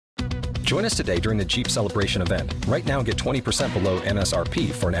Join us today during the Jeep Celebration event. Right now, get 20% below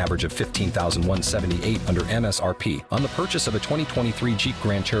MSRP for an average of $15,178 under MSRP on the purchase of a 2023 Jeep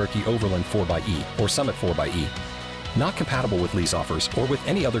Grand Cherokee Overland 4xE or Summit 4xE. Not compatible with lease offers or with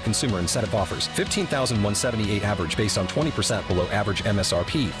any other consumer incentive offers. $15,178 average based on 20% below average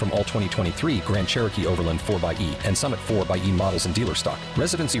MSRP from all 2023 Grand Cherokee Overland 4xE and Summit 4xE models in dealer stock.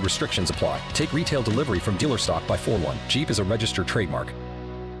 Residency restrictions apply. Take retail delivery from dealer stock by 4/1. Jeep is a registered trademark.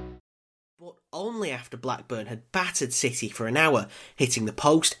 But only after Blackburn had battered City for an hour, hitting the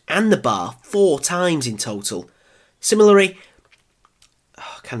post and the bar 4 times in total. Similarly,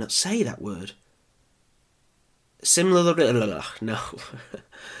 I cannot say that word. Similar, oh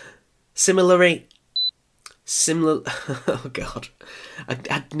God,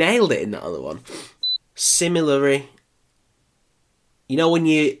 I nailed it in that other one. Similarly, you know when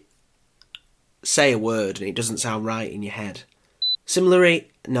you say a word and it doesn't sound right in your head? Similarly,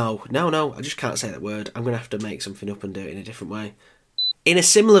 no, I just can't say that word. I'm going to have to make something up and do it in a different way. In a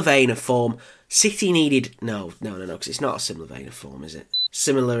similar vein of form, City needed... No, because it's not a similar vein of form, is it?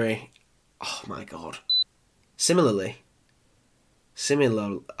 Similarly, oh my God. Similar,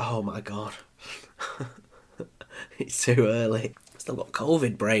 oh my God. It's too early. Still got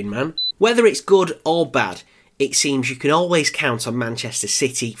COVID brain, man. Whether it's good or bad, it seems you can always count on Manchester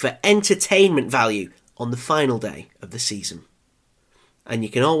City for entertainment value on the final day of the season. And you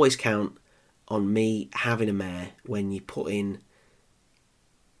can always count on me having a mare when you put in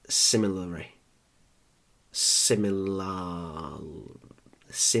similarly.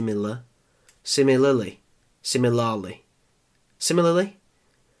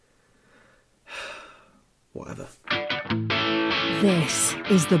 Whatever. This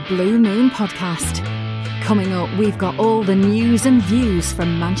is the Blue Moon Podcast. Coming up, we've got all the news and views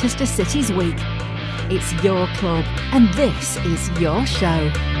from Manchester City's week. It's your club, and this is your show.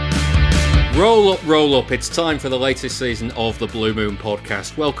 Roll up. It's time for the latest season of the Blue Moon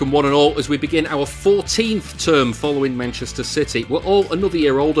Podcast. Welcome one and all as we begin our 14th term following Manchester City. We're all another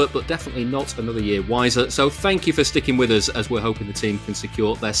year older, but definitely not another year wiser. So thank you for sticking with us as we're hoping the team can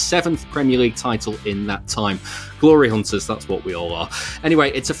secure their 7th Premier League title in that time. Glory hunters, that's what we all are.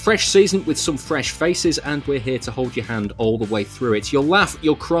 Anyway, it's a fresh season with some fresh faces, and we're here to hold your hand all the way through it. You'll laugh,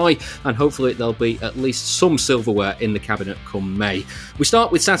 you'll cry, and hopefully there'll be at least some silverware in the cabinet come May. We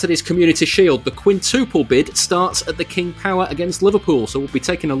start with Saturday's Community Shield. The quintuple bid starts at the King Power against Liverpool, so we'll be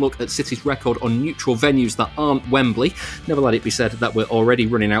taking a look at City's record on neutral venues that aren't Wembley. Never let it be said that we're already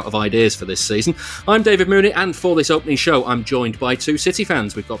running out of ideas for this season. I'm David Mooney, and for this opening show, I'm joined by 2 City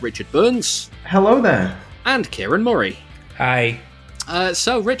fans. We've got Richard Burns. Hello there. And Kieran Murray. Hi.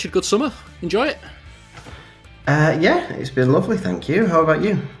 So, Richard, good summer? Enjoy it? Yeah, it's been lovely, thank you. How about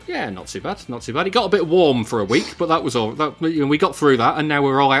you? Yeah, not too bad. It got a bit warm for a week, but that was all. We got through that, and now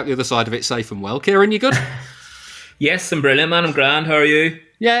we're all out the other side of it safe and well. Kieran, you good? Yes, I'm brilliant, man. I'm grand. How are you?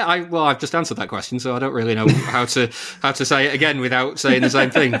 Yeah, I've just answered that question, so I don't really know how to say it again without saying the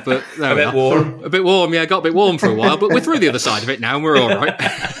same thing. But a bit warm. A bit warm, yeah. Got a bit warm for a while, but we're through the other side of it now, and we're all right.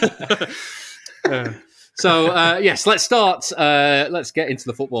 Yes, let's start. Let's get into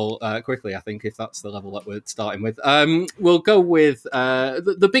the football quickly, I think, if that's the level that we're starting with. We'll go with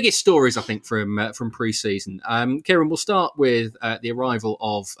the biggest stories, I think, from pre-season. Kieran, we'll start with the arrival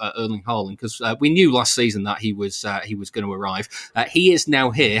of Erling Haaland, because we knew last season that he was going to arrive. He is now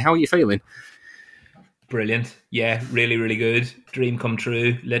here. How are you feeling? Brilliant. Yeah, really, really good. Dream come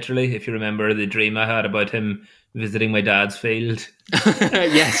true, literally. If you remember the dream I had about him visiting my dad's field.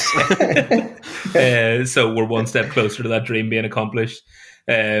 Yes. So we're one step closer to that dream being accomplished.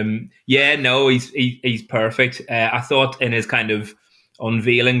 He's perfect. I thought in his kind of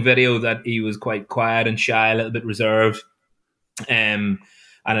unveiling video that he was quite quiet and shy, a little bit reserved, and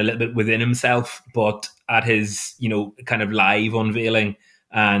a little bit within himself. But at his, kind of live unveiling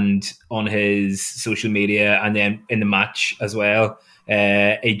and on his social media and then in the match as well,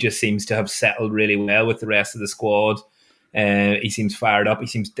 he just seems to have settled really well with the rest of the squad. He seems fired up. He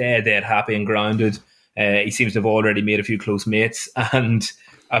seems dead happy and grounded. He seems to have already made a few close mates, and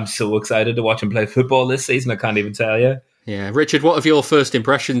I'm so excited to watch him play football this season. I can't even tell you. Yeah, Richard, what have your first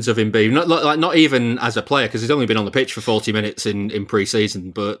impressions of him been? Not even as a player, because he's only been on the pitch for 40 minutes in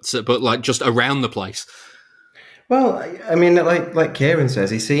pre-season, but like just around the place. Well, I mean, like Kieran says,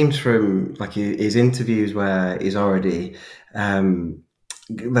 he seems from like his interviews where he's already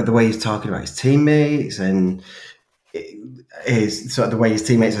like the way he's talking about his teammates and his sort of the way his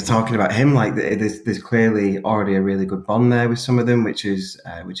teammates are talking about him. Like there's clearly already a really good bond there with some of them, which is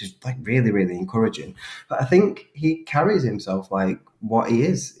like really, really encouraging. But I think he carries himself like what he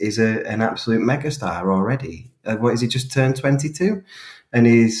is an absolute megastar already. What is he, just turned 22, and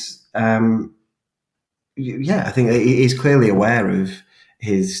he's yeah, I think he's clearly aware of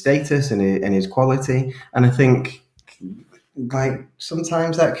his status and his quality, and I think like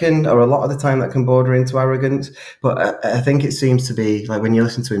sometimes that can, or a lot of the time that can border into arrogance. But I think it seems to be like when you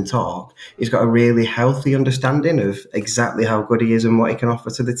listen to him talk, he's got a really healthy understanding of exactly how good he is and what he can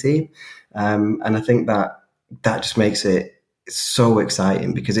offer to the team, and I think that just makes it so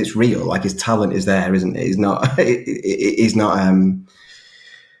exciting because it's real. Like his talent is there, isn't it? He's not. He's not.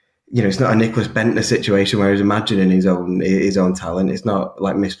 It's not a Nicholas Bentner situation where he's imagining his own talent. It's not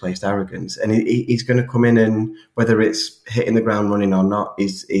like misplaced arrogance, and he's going to come in and whether it's hitting the ground running or not,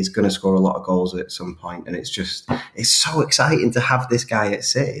 he's going to score a lot of goals at some point. And it's so exciting to have this guy at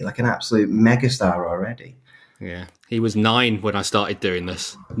City, like an absolute megastar already. Yeah, he was 9 when I started doing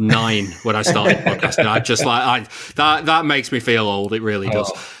this. 9 when I started podcasting. That makes me feel old. It really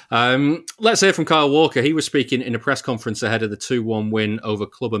does. Let's hear from Kyle Walker. He was speaking in a press conference ahead of the 2-1 win over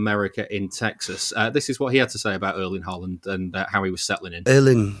Club America in Texas. This is what he had to say about Erling Haaland and how he was settling in.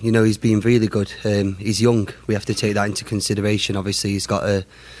 Erling, he's been really good. He's young. We have to take that into consideration. Obviously, he's got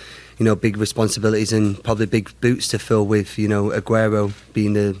big responsibilities and probably big boots to fill with. Aguero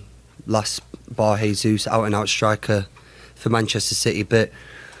being the last bar Jesus out and out striker for Manchester City, but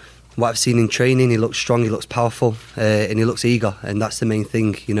what I've seen in training, he looks strong, he looks powerful, and he looks eager, and that's the main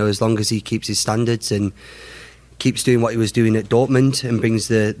thing. As long as he keeps his standards and keeps doing what he was doing at Dortmund and brings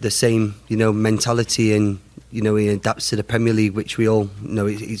the same mentality, and he adapts to the Premier League, which we all know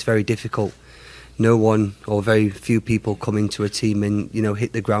it's very difficult. No one or very few people come into a team and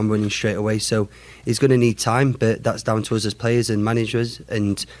hit the ground running straight away, so he's going to need time, but that's down to us as players and managers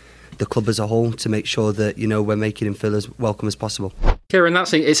and the club as a whole to make sure that we're making him feel as welcome as possible. Kieran,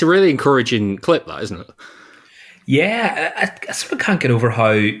 it's a really encouraging clip, that, isn't it? Yeah, I sort of can't get over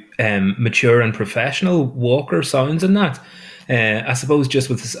how mature and professional Walker sounds in that. I suppose just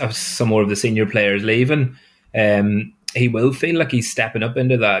with some more of the senior players leaving, he will feel like he's stepping up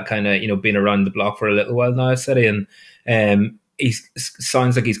into that kind of being around the block for a little while now at City, and he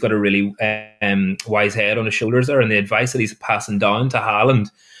sounds like he's got a really wise head on his shoulders there, and the advice that he's passing down to Haaland.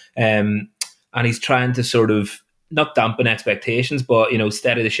 And he's trying to sort of not dampen expectations, but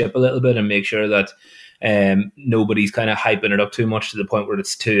steady the ship a little bit and make sure that nobody's kind of hyping it up too much to the point where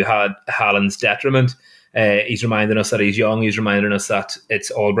it's to Haaland's detriment. He's reminding us that he's young. He's reminding us that it's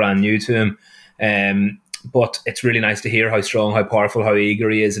all brand new to him. But it's really nice to hear how strong, how powerful, how eager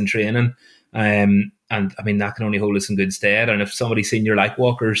he is in training. And I mean, that can only hold us in good stead. And if somebody senior like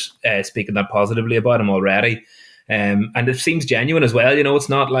Walker's speaking that positively about him already, and it seems genuine as well. It's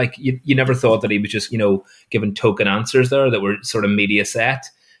not like you never thought that he was just, giving token answers there that were sort of media set.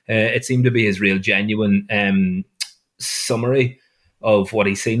 It seemed to be his real genuine summary of what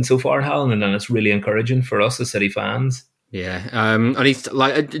he's seen so far in Haaland, and it's really encouraging for us as City fans. Yeah, and he's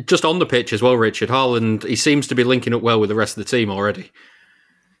like just on the pitch as well, Richard. Haaland, he seems to be linking up well with the rest of the team already.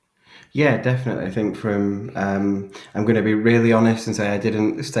 Yeah, definitely. I think I'm going to be really honest and say I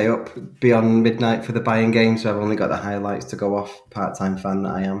didn't stay up beyond midnight for the Bayern game, so I've only got the highlights to go off, part-time fan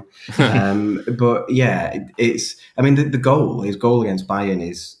that I am. But yeah, his goal against Bayern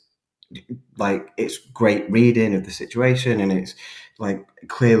is like, it's great reading of the situation, and it's like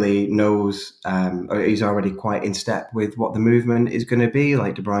clearly knows, or he's already quite in step with what the movement is going to be.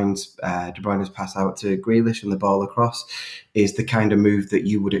 Like De Bruyne's pass out to Grealish and the ball across is the kind of move that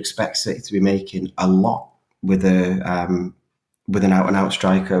you would expect City to be making a lot with an out-and-out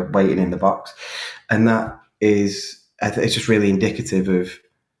striker waiting in the box, and that is, it's just really indicative of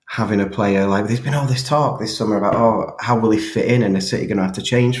having a player like, there's been all this talk this summer about, how will he fit in, and is City going to have to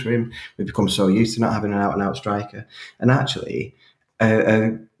change for him? We've become so used to not having an out-and-out striker, and actually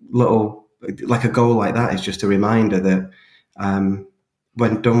a little, like a goal like that is just a reminder that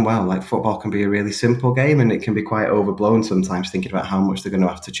when done well, like, football can be a really simple game, and it can be quite overblown sometimes thinking about how much they're going to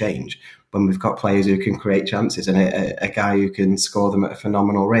have to change when we've got players who can create chances and a guy who can score them at a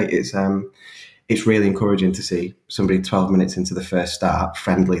phenomenal rate. It's really encouraging to see somebody 12 minutes into the first start,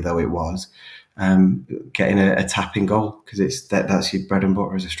 friendly though it was, getting a tapping goal, because that's your bread and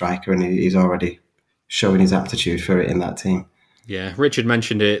butter as a striker, and he's already showing his aptitude for it in that team. Yeah, Richard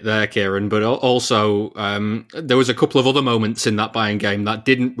mentioned it there, Kieran, but also there was a couple of other moments in that Bayern game that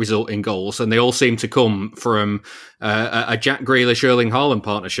didn't result in goals, and they all seem to come from a Jack Grealish-Erling Haaland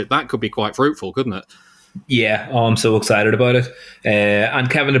partnership. That could be quite fruitful, couldn't it? Yeah, I'm so excited about it. And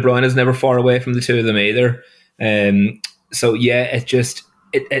Kevin De Bruyne is never far away from the two of them either. So yeah,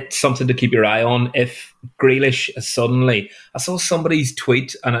 it's something to keep your eye on. If Grealish suddenly, I saw somebody's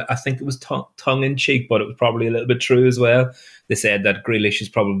tweet, and I think it was tongue in cheek, but it was probably a little bit true as well. They said that Grealish is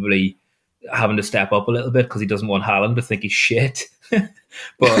probably having to step up a little bit because he doesn't want Haaland to think he's shit.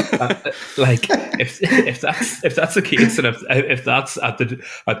 But like, if that's the case, and if that's at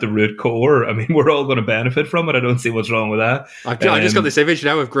the root core, I mean, we're all going to benefit from it. I don't see what's wrong with that. I just got this image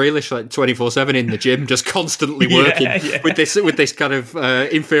now of Grealish like 24/7 in the gym, just constantly working with this kind of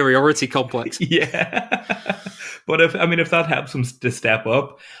inferiority complex. Yeah. But if that helps him to step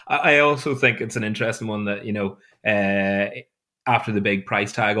up, I also think it's an interesting one that, you know, after the big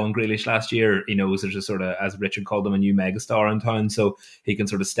price tag on Grealish last year, he knows there's a sort of, as Richard called him, a new megastar in town, so he can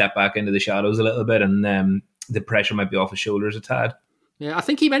sort of step back into the shadows a little bit, and the pressure might be off his shoulders a tad. Yeah, I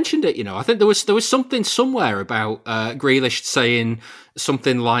think he mentioned it. You know, I think there was something somewhere about Grealish saying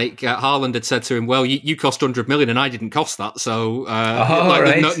something like Haaland had said to him, "Well, you cost 100 million, and I didn't cost that, so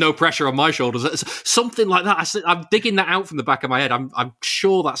right. no pressure on my shoulders." Something like that. I'm digging that out from the back of my head. I'm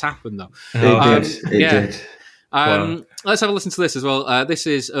sure that's happened though. It did. Wow. Let's have a listen to this as well. This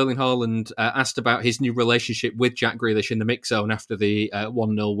is Erling Haaland asked about his new relationship with Jack Grealish in the mix zone after the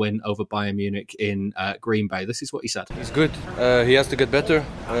 1-0 win over Bayern Munich in Green Bay. This is what he said. He's good. He has to get better.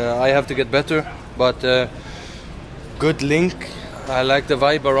 I have to get better. But good link. I like the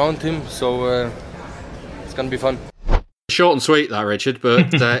vibe around him. So it's going to be fun. Short and sweet that, Richard,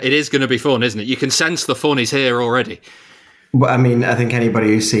 but it is going to be fun, isn't it? You can sense the fun is here already. But I mean, I think anybody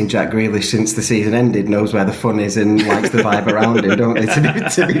who's seen Jack Grealish since the season ended knows where the fun is and likes the vibe around him, don't they?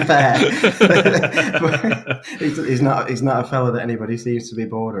 To be fair, he's not a fella that anybody seems to be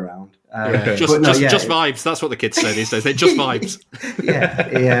bored around. Just vibes. That's what the kids say these days. They're just vibes.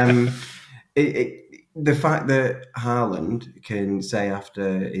 The fact that Haaland can say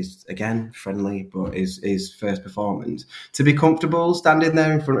after his, again, friendly, but his first performance, to be comfortable standing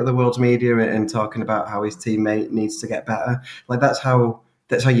there in front of the world's media and talking about how his teammate needs to get better, like that's how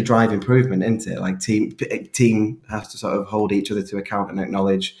you drive improvement, isn't it? Like team has to sort of hold each other to account and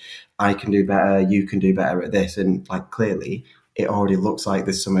acknowledge, I can do better, you can do better at this, and like clearly it already looks like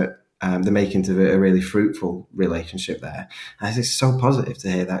there's some the makings of a really fruitful relationship there. And it's so positive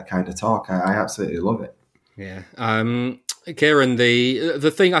to hear that kind of talk. I absolutely love it. Yeah. Kieran,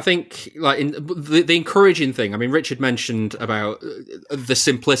 the thing I think, like the encouraging thing, I mean, Richard mentioned about the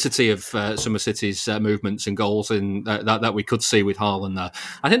simplicity of Summer City's movements and goals in that we could see with Haaland there.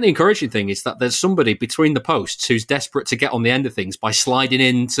 I think the encouraging thing is that there's somebody between the posts who's desperate to get on the end of things by sliding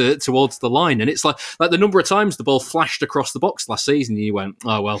in towards the line. And it's like the number of times the ball flashed across the box last season and you went,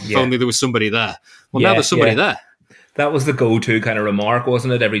 oh, well, if only there was somebody there. Well, now there's somebody there. That was the go-to kind of remark,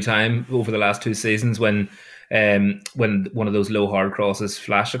 wasn't it, every time over the last two seasons when one of those low hard crosses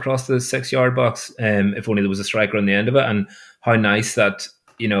flashed across the 6-yard box, if only there was a striker on the end of it. And how nice that,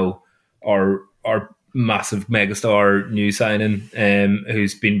 you know, our massive megastar new signing,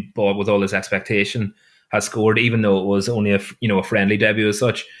 who's been bought with all this expectation, has scored, even though it was only a friendly debut as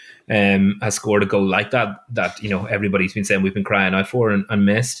such, has scored a goal like that you know everybody's been saying we've been crying out for and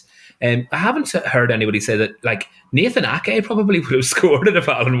missed. I haven't heard anybody say that, like, Nathan Ake probably would have scored it if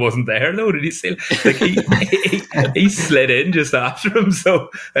Alan wasn't there, though. Did he say, like, he slid in just after him? So,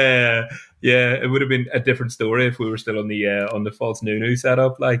 it would have been a different story if we were still on the false Nunu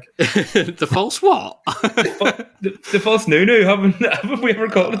setup. Like the false what? the false Nunu. Haven't we ever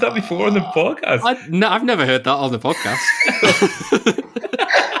called it that before on the podcast? I've never heard that on the podcast.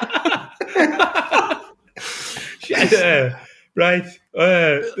 Right.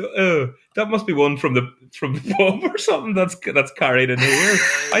 That must be one from the pub or something that's carried in here.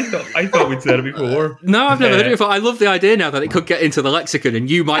 I thought we'd said it before. No, I've never heard it before. I love the idea now that it could get into the lexicon and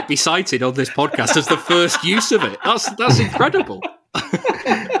you might be cited on this podcast as the first use of it. That's incredible.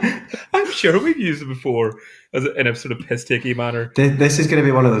 I'm sure we've used it before in a sort of piss-takey manner. This is going to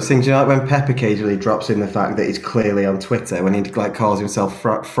be one of those things, you know, like when Pep occasionally drops in the fact that he's clearly on Twitter when he like calls himself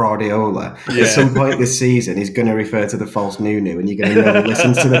Fraudiola. Yeah. At some point this season, he's going to refer to the false Nunu, and you're going to know he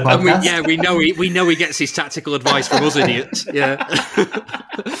listens to the podcast. We know he gets his tactical advice from us idiots. Yeah.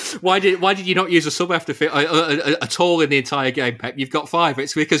 Why did you not use a sub after at all in the entire game, Pep? You've got 5.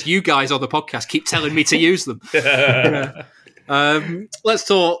 It's because you guys on the podcast keep telling me to use them. Yeah. Let's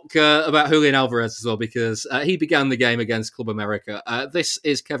talk about Julian Alvarez as well, because he began the game against Club America. This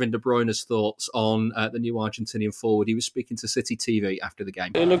is Kevin De Bruyne's thoughts on the new Argentinian forward. He was speaking to City TV after the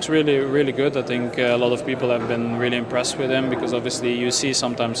game. It looks really, really good. I think a lot of people have been really impressed with him, because obviously you see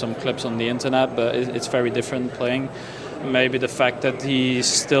sometimes some clips on the internet, but it's very different playing. Maybe the fact that he's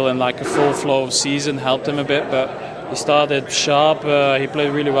still in like a full flow of season helped him a bit, but he started sharp. He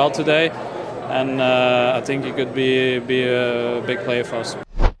played really well today. And I think he could be a big player for us.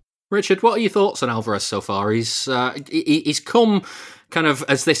 Richard, what are your thoughts on Alvarez so far? He's come kind of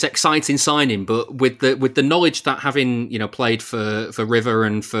as this exciting signing, but with the knowledge that having played for River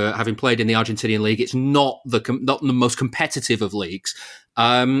and for having played in the Argentinian league, it's not the most competitive of leagues.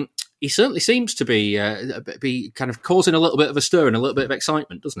 He certainly seems to be kind of causing a little bit of a stir and a little bit of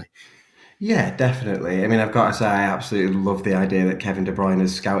excitement, doesn't he? Yeah, definitely. I mean, I've got to say, I absolutely love the idea that Kevin De Bruyne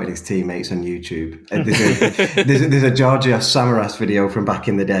has scouted his teammates on YouTube. There's a Georgios Samaras video from back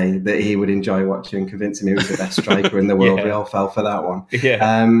in the day that he would enjoy watching, convincing me he was the best striker in the world. We all fell for that one.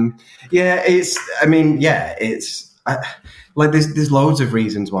 There's loads of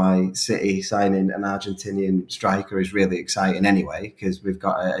reasons why City signing an Argentinian striker is really exciting anyway, because we've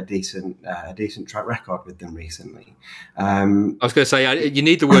got a decent track record with them recently. I was going to say, you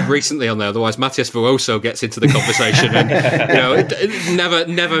need the word recently on there, otherwise Matias Veloso gets into the conversation and it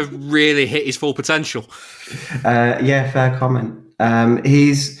never really hit his full potential. Fair comment.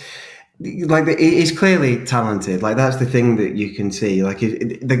 He's clearly talented. Like, that's the thing that you can see. Like,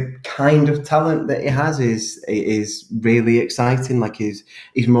 the kind of talent that he has is really exciting. Like, he's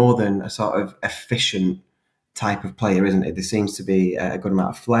more than a sort of efficient type of player, isn't it? There seems to be a good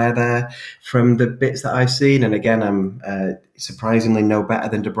amount of flair there from the bits that I've seen. And again, I'm surprisingly no better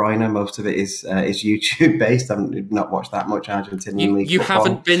than De Bruyne. Most of it is YouTube based. I've not watched that much Argentinian league. You football.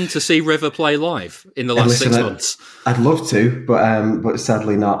 haven't been to see River play live in the last 6 months. I'd love to, but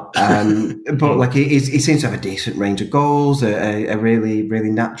sadly not. But like he seems to have a decent range of goals, a really,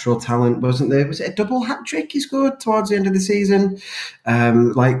 really natural talent, wasn't there? Was it a double hat trick he scored towards the end of the season?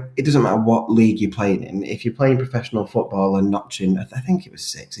 It doesn't matter what league you're playing in. If you're playing professional football and notching, I think it was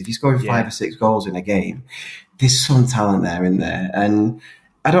 6. If you're scoring 5 or 6 goals in a game, there's some talent there in there. And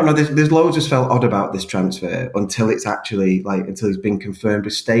I don't know, there's loads just felt odd about this transfer until it's actually until he's been confirmed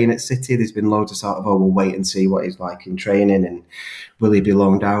as staying at City. There's been loads of sort of, we'll wait and see what he's like in training and will he be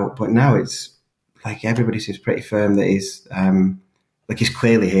loaned out. But now it's like everybody seems pretty firm that he's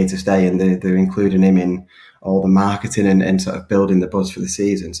clearly here to stay, and they're including him in all the marketing and sort of building the buzz for the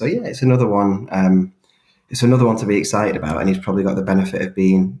season. So yeah, it's another one. It's another one to be excited about, and he's probably got the benefit of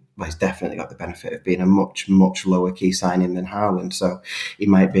being. Well, he's definitely got the benefit of being a much, much lower key signing than Haaland. So he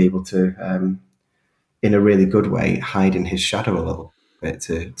might be able to, in a really good way, hide in his shadow a little bit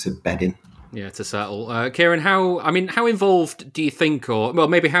to bed in. Yeah, to settle. Kieran, how involved do you think, or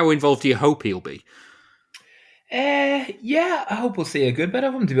maybe how involved do you hope he'll be? I hope we'll see a good bit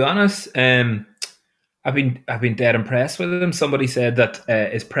of him, to be honest. I've been dead impressed with him. Somebody said that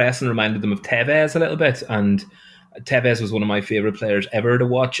his pressing reminded them of Tevez a little bit, and Tevez was one of my favourite players ever to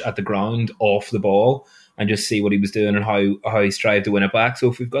watch at the ground, off the ball, and just see what he was doing and how he strived to win it back. So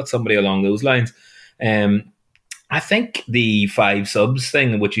if we've got somebody along those lines, I think the 5 subs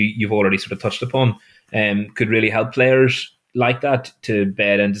thing, which you've already sort of touched upon, could really help players like that to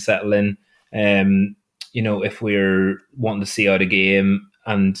bed and to settle in. If we're wanting to see out a game,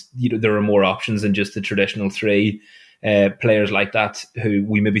 and there are more options than just the traditional 3 players like that who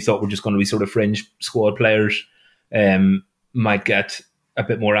we maybe thought were just going to be sort of fringe squad players, might get a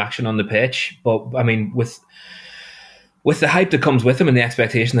bit more action on the pitch. But I mean, with the hype that comes with him and the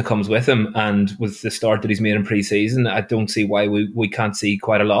expectation that comes with him, and with the start that he's made in pre-season, I don't see why we can't see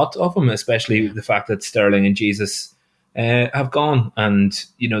quite a lot of him, especially the fact that Sterling and Jesus have gone, and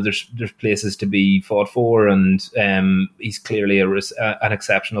there's places to be fought for, and he's clearly an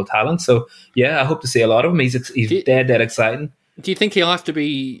exceptional talent. So yeah, I hope to see a lot of him. He's dead exciting. Do you think he'll have to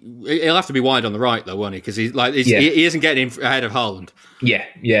be wide on the right though, won't he? Because he isn't getting ahead of Haaland. Yeah.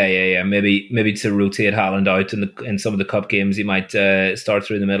 Maybe to rotate Haaland out in some of the cup games, he might start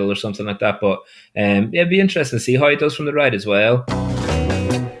through the middle or something like that. But it'd be interesting to see how he does from the right as well.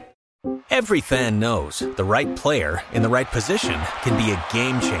 Every fan knows the right player in the right position can be a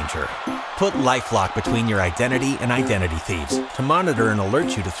game changer. Put LifeLock between your identity and identity thieves to monitor and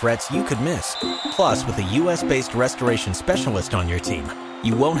alert you to threats you could miss. Plus, with a U.S.-based restoration specialist on your team,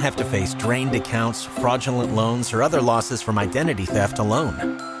 you won't have to face drained accounts, fraudulent loans, or other losses from identity theft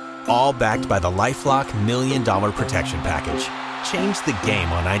alone. All backed by the LifeLock $1 Million Protection Package. Change the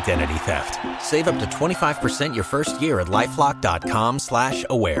game on identity theft. Save up to 25% your first year at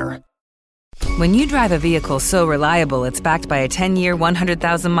LifeLock.com/aware. When you drive a vehicle so reliable it's backed by a 10-year,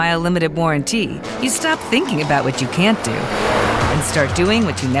 100,000-mile limited warranty, you stop thinking about what you can't do and start doing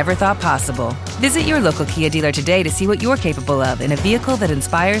what you never thought possible. Visit your local Kia dealer today to see what you're capable of in a vehicle that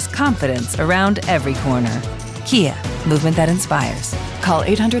inspires confidence around every corner. Kia, movement that inspires. Call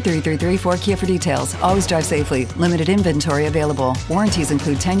 800-333-4KIA for details. Always drive safely. Limited inventory available. Warranties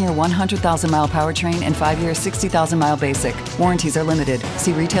include 10-year, 100,000-mile powertrain and 5-year, 60,000-mile basic. Warranties are limited.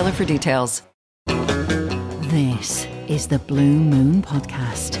 See retailer for details. This is the Blue Moon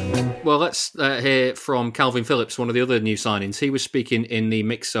Podcast. Well, let's hear from Calvin Phillips, one of the other new signings. He was speaking in the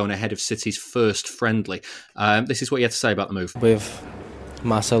mixed zone ahead of City's first friendly. This is what he had to say about the move. With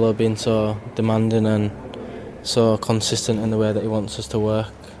Marcelo being so demanding and so consistent in the way that he wants us to work,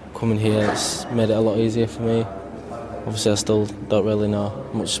 coming here it's made it a lot easier for me. Obviously I still don't really know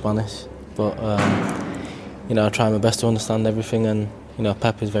much Spanish, but I try my best to understand everything, and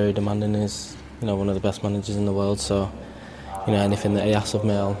Pep is very demanding. He's one of the best managers in the world, so anything that he asks of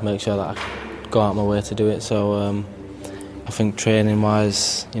me, I'll make sure that I go out my way to do it. So I think training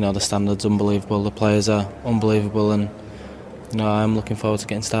wise, the standard's unbelievable, the players are unbelievable, and I'm looking forward to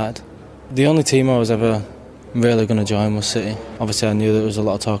getting started. The only team I was ever really going to join was City. Obviously I knew there was a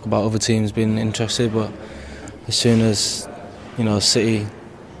lot of talk about other teams being interested, but as soon as City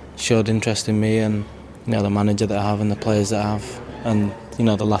showed interest in me and the manager that I have and the players that I have, and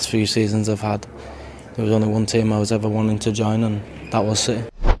the last few seasons I've had, there was only one team I was ever wanting to join, and that was City.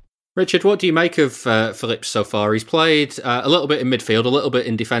 Richard, what do you make of Phillips so far? He's played a little bit in midfield, a little bit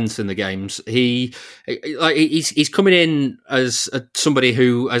in defence in the games. He's coming in as somebody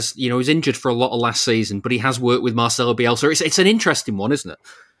who, was injured for a lot of last season, but he has worked with Marcelo Bielsa. It's an interesting one, isn't it?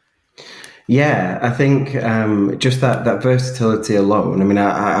 Yeah, I think just that versatility alone. I mean,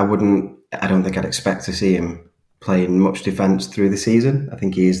 I don't think I'd expect to see him playing much defence through the season. I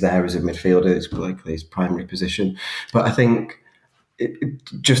think he is there as a midfielder. It's likely his primary position. But I think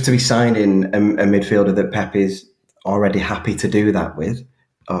just to be signing a midfielder that Pep is already happy to do that with,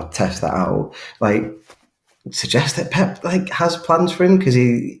 or test that out, suggests that Pep has plans for him, because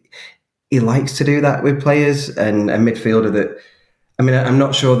he likes to do that with players, and a midfielder that, I mean, I'm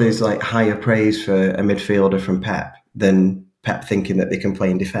not sure there's higher praise for a midfielder from Pep than Pep thinking that they can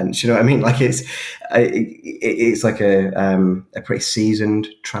play in defence. You know what I mean? It's like a pretty seasoned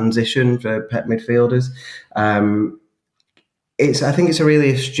transition for Pep midfielders. I think it's a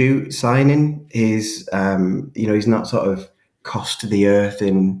really astute signing. He's not sort of cost the earth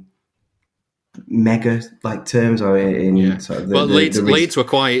in mega terms, or in sort of Leeds were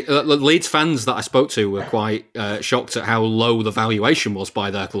quite Leeds fans that I spoke to were quite shocked at how low the valuation was by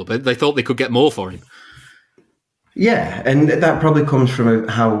their club. They thought they could get more for him. Yeah, and that probably comes from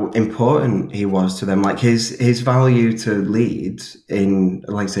how important he was to them. His value to Leeds,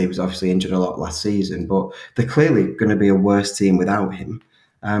 I say, he was obviously injured a lot last season, but they're clearly going to be a worse team without him.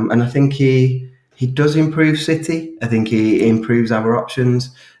 And I think he does improve City. I think he improves our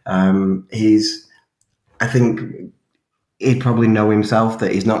options. I think he'd probably know himself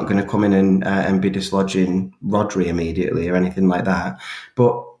that he's not going to come in and be dislodging Rodri immediately or anything like that.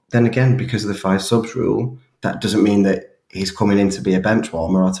 But then again, because of the 5 subs rule, that doesn't mean that he's coming in to be a bench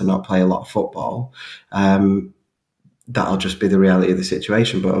warmer or to not play a lot of football. That'll just be the reality of the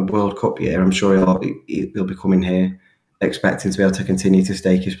situation. But a World Cup year, I'm sure he'll be coming here expecting to be able to continue to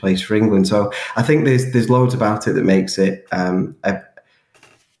stake his place for England. So I think there's loads about it that makes it a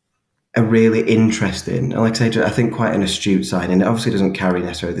really interesting, and like I say, I think quite an astute signing. It obviously doesn't carry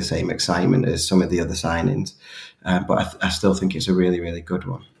necessarily the same excitement as some of the other signings, but I still think it's a really, really good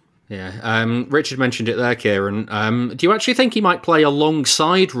one. Yeah, Richard mentioned it there, Kieran. Do you actually think he might play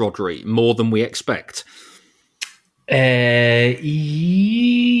alongside Rodri more than we expect? Yes,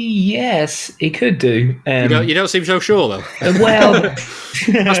 he could do. You don't seem so sure, though. Well,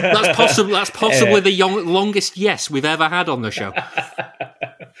 that's possibly the longest yes we've ever had on the show.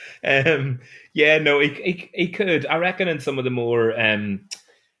 He could. I reckon in some of the more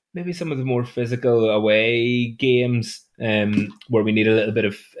maybe some of the more physical away games, where we need a little bit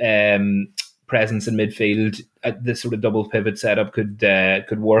of presence in midfield, this sort of double pivot setup could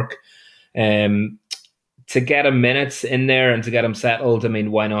work. To get him minutes in there and to get him settled, I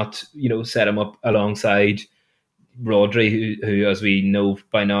mean, why not? Set him up alongside Rodri, who, as we know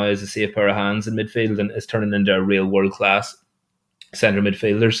by now, is a safe pair of hands in midfield and is turning into a real world class centre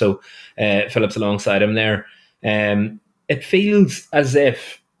midfielder. So Phillips alongside him there. It feels as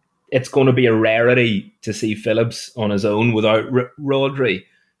if it's going to be a rarity to see Phillips on his own without Rodri.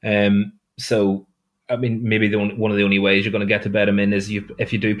 So, I mean, maybe one of the only ways you're going to get to bet him in is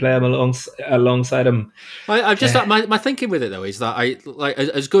if you do play him alongside him. I've just my thinking with it though is that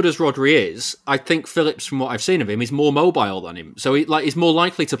as good as Rodri is, I think Phillips, from what I've seen of him, is more mobile than him. So he's more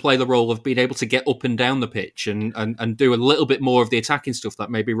likely to play the role of being able to get up and down the pitch and do a little bit more of the attacking stuff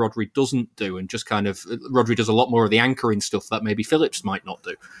that maybe Rodri doesn't do, and just kind of Rodri does a lot more of the anchoring stuff that maybe Phillips might not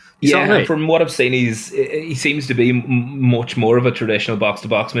do. Yeah, from what I've seen, he seems to be much more of a traditional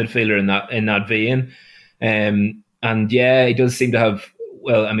box-to-box midfielder in that vein. And yeah, he does seem to have.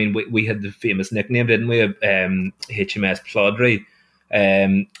 Well, I mean, we had the famous nickname, didn't we? HMS Plodry.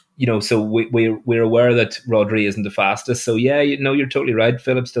 so we're aware that Rodri isn't the fastest. So yeah, you're totally right.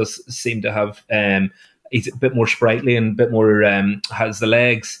 Phillips does seem to have he's a bit more sprightly and a bit more has the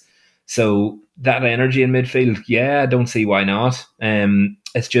legs. So that energy in midfield, yeah, I don't see why not.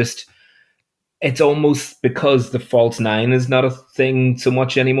 It's almost because the false nine is not a thing so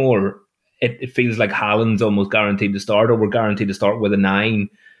much anymore. It feels like Haaland's almost guaranteed to start, or we're guaranteed to start with a 9.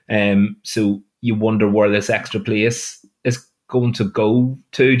 So you wonder where this extra place is going to go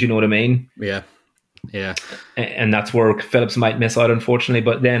to. Do you know what I mean? Yeah. And that's where Phillips might miss out, unfortunately.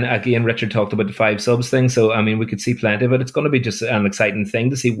 But then again, Richard talked about the 5 subs thing. So, I mean, we could see plenty of it. It's going to be just an exciting thing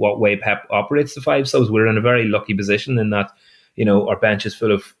to see what way Pep operates the 5 subs. We're in a very lucky position in that, our bench is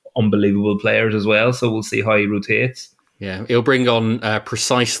full of unbelievable players as well. So we'll see how he rotates. Yeah, he'll bring on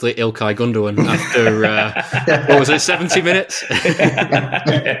precisely Ilkay Gundogan after, 70 minutes?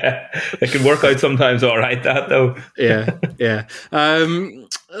 It can work out sometimes all right, that though. Yeah.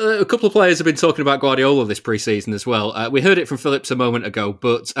 A couple of players have been talking about Guardiola this pre-season as well. We heard it from Phillips a moment ago,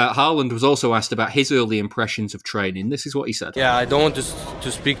 but Haaland was also asked about his early impressions of training. This is what he said. Yeah, I don't want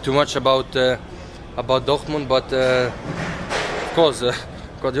to speak too much about Dortmund, but of course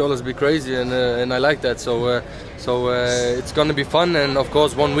Guardiola's be crazy, and I like that. So it's gonna be fun, and of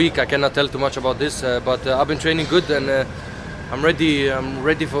course 1 week I cannot tell too much about this, but I've been training good, and I'm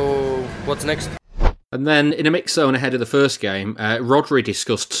ready for what's next. And then in a mixed zone ahead of the first game, Rodri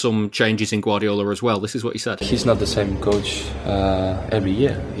discussed some changes in Guardiola as well. This is what he said. He's not the same coach every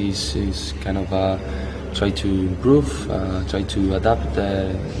year. He's kind of try to improve, try to adapt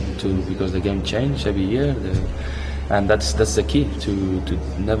because the game changes every year. And that's the key, to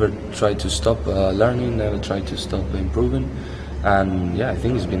never try to stop learning, never try to stop improving. And yeah, I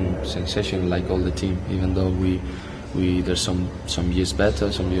think it's been sensational, like all the team, even though we there's some years better,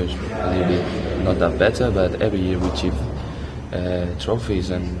 some years a little bit not that better, but every year we achieve trophies,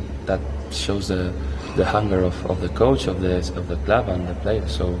 and that shows the hunger of the coach, of the club and the players.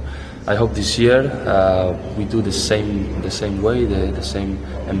 So I hope this year we do the same way, the same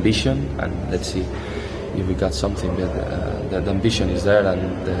ambition, and let's see if we got something. But the ambition is there,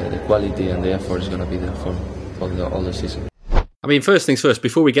 and the quality and the effort is going to be there for all the season. I mean, first things first,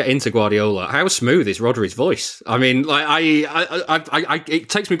 before we get into Guardiola, how smooth is Rodri's voice? I mean, like, I it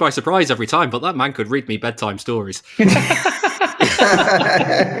takes me by surprise every time, but that man could read me bedtime stories. Do you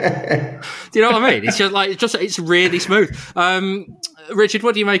know what I mean? It's just it's really smooth. Richard,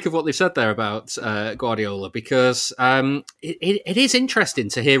 what do you make of what they've said there about Guardiola? Because it is interesting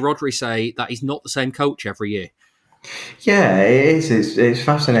to hear Rodri say that he's not the same coach every year. Yeah, it is. It's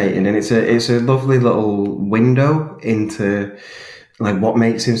fascinating, and it's a lovely little window into like what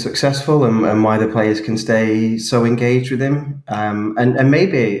makes him successful and why the players can stay so engaged with him, and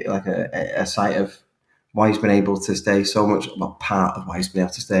maybe like a sight of why he's been able to stay so much. Well, part of why he's been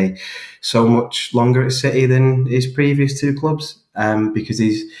able to stay so much longer at City than his previous 2 clubs, because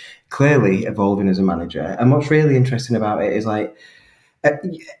he's clearly evolving as a manager. And what's really interesting about it is like,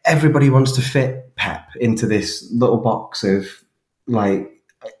 everybody wants to fit Pep into this little box of like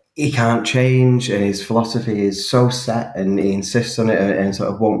he can't change, and his philosophy is so set, and he insists on it, and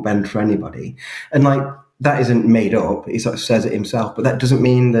sort of won't bend for anybody. And like that isn't made up; he sort of says it himself. But that doesn't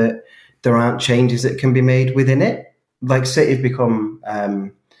mean that there aren't changes that can be made within it. Like City have become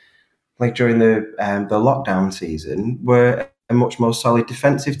like during the lockdown season, were a much more solid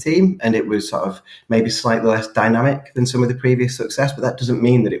defensive team, and it was sort of maybe slightly less dynamic than some of the previous success, but that doesn't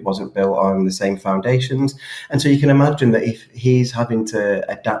mean that it wasn't built on the same foundations. And so you can imagine that if he's having to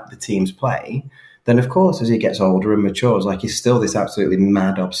adapt the team's play, then of course as he gets older and matures, like he's still this absolutely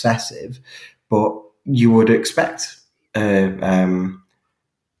mad obsessive, but you would expect a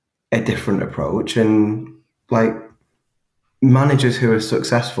different approach. And like managers who are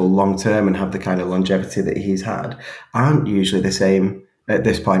successful long term and have the kind of longevity that he's had aren't usually the same at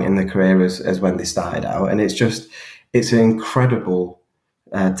this point in their career as when they started out. And it's an incredible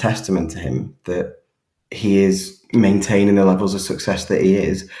testament to him that he is maintaining the levels of success that he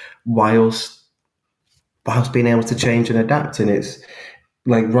is whilst being able to change and adapt. And it's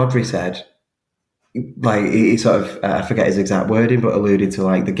like Rodri said, like he sort of, I forget his exact wording, but alluded to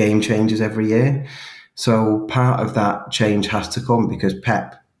like the game changes every year. So part of that change has to come because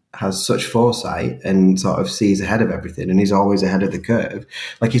Pep has such foresight and sort of sees ahead of everything, and he's always ahead of the curve.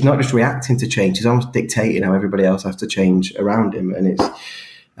 Like he's not just reacting to change, he's almost dictating how everybody else has to change around him. And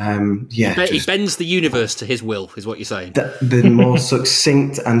He bends the universe to his will, is what you're saying. The more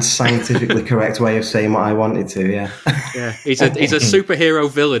succinct and scientifically correct way of saying what I wanted to. Yeah. He's a superhero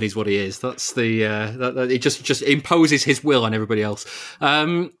villain, is what he is. That's he just imposes his will on everybody else.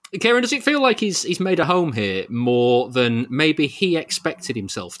 Kieran, does it feel like he's made a home here more than maybe he expected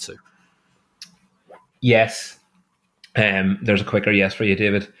himself to? Yes. There's a quicker yes for you,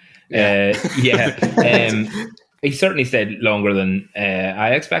 David. He certainly stayed longer than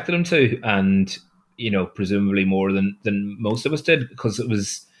I expected him to, and presumably more than most of us did, because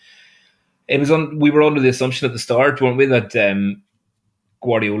we were under the assumption at the start, weren't we, that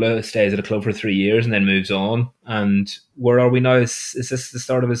Guardiola stays at a club for 3 years and then moves on. And where are we now? Is this the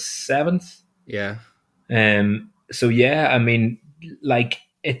start of his 7th? Yeah. So yeah, I mean, like,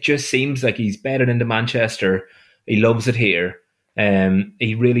 it just seems like he's bedded into Manchester. He loves it here.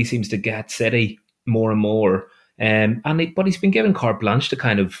 He really seems to get City more and more. But he's been given carte blanche to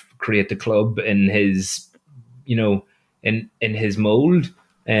kind of create the club in his, in his mould.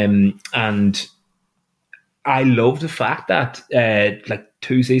 And I love the fact that, like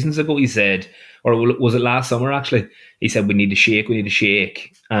 2 seasons ago, he said, or was it last summer actually? He said, we need to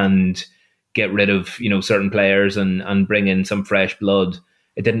shake and get rid of, certain players and bring in some fresh blood.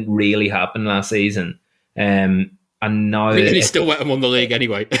 It didn't really happen last season. And now he still went and won the league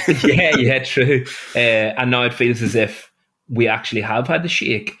anyway. yeah, true. And now it feels as if we actually have had the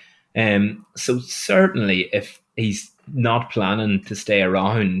shake. So certainly, if he's not planning to stay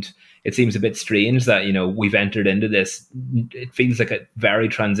around, it seems a bit strange that we've entered into this. It feels like a very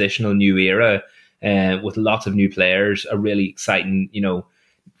transitional new era with lots of new players, a really exciting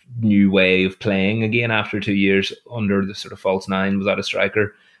new way of playing again after 2 years under the sort of false nine without a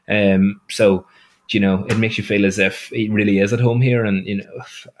striker. So. It makes you feel as if he really is at home here, and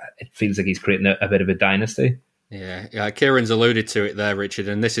it feels like he's creating a bit of a dynasty. Yeah. Kieran's alluded to it there, Richard,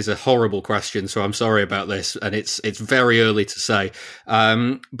 and this is a horrible question, so I'm sorry about this, and it's very early to say.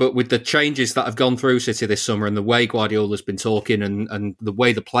 But with the changes that have gone through City this summer and the way Guardiola's been talking and the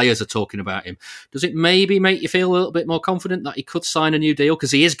way the players are talking about him, does it maybe make you feel a little bit more confident that he could sign a new deal?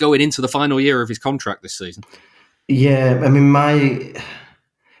 Because he is going into the final year of his contract this season. Yeah, I mean,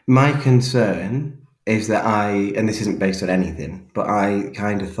 my concern is that and this isn't based on anything, but I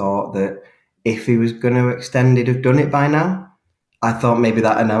kind of thought that if he was going to extend, he'd have done it by now. I thought maybe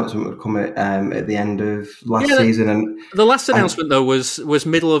that announcement would come at the end of last season. And the last announcement, though, was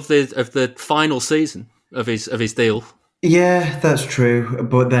middle of the final season of his deal. Yeah, that's true.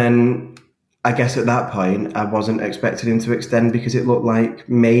 But then I guess at that point, I wasn't expecting him to extend because it looked like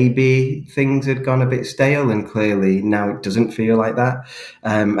maybe things had gone a bit stale, and clearly now it doesn't feel like that.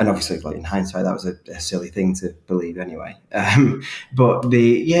 And obviously, like in hindsight, that was a silly thing to believe anyway. But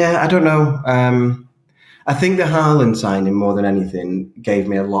I don't know. I think the Haaland signing, more than anything, gave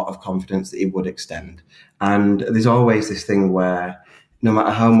me a lot of confidence that he would extend. And there's always this thing where no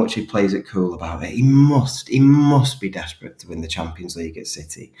matter how much he plays it cool about it, he must be desperate to win the Champions League at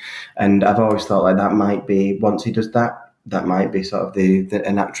City. And I've always thought like that might be, once he does that might be sort of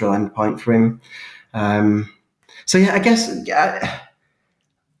a natural end point for him. So yeah, I guess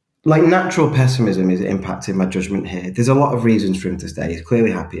like natural pessimism is impacting my judgment here. There's a lot of reasons for him to stay. He's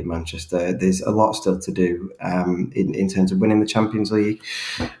clearly happy in Manchester. There's a lot still to do in terms of winning the Champions League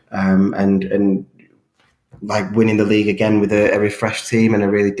and like winning the league again with a refreshed team and a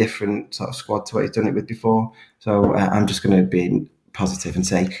really different sort of squad to what he's done it with before. So I'm just going to be positive and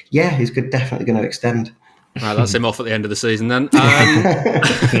say, yeah, he's definitely going to extend. Right, that's him off at the end of the season then.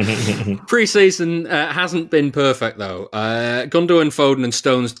 Pre-season hasn't been perfect though. Gundogan, Foden and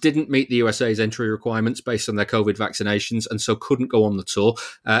Stones didn't meet the USA's entry requirements based on their COVID vaccinations and so couldn't go on the tour.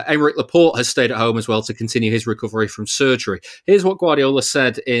 Aymeric Laporte has stayed at home as well to continue his recovery from surgery. Here's what Guardiola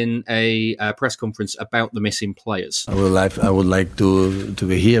said in a press conference about the missing players. I would like to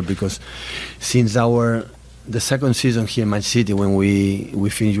be here because since the second season here in Man City, when we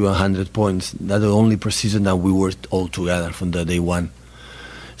finished with 100 points, that's the only pre-season that we worked all together from the day one.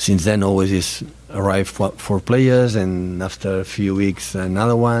 Since then, always is arrive for players, and after a few weeks,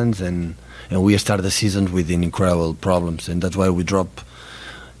 another ones, and we start the season with incredible problems, and that's why we drop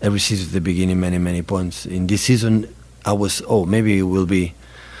every season at the beginning many points. In this season, I was maybe it will be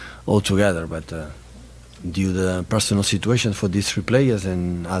all together, but due to the personal situations for these three players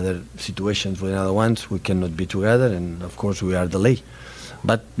and other situations with other ones, we cannot be together, and of course we are delayed.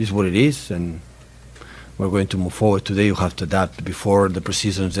 But it's what it is, and we're going to move forward. Today you have to adapt. Before the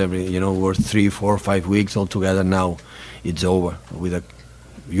pre-seasons, we're 3, 4, 5 weeks all together. Now it's over with a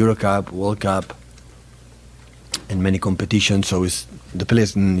Euro Cup, World Cup, and many competitions. So the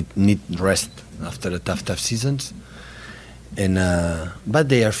players need rest after the tough seasons. but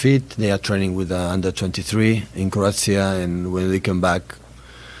they are fit. They are training with under 23 in Croatia, and when they come back,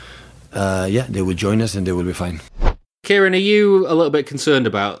 they will join us and they will be fine. Kieran, are you a little bit concerned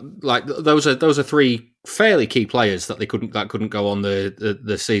about, like, those are three fairly key players that couldn't go on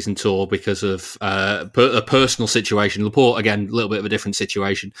the season tour because of a personal situation? Laporte, again, a little bit of a different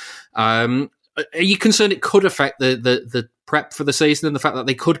situation. Are you concerned it could affect the prep for the season and the fact that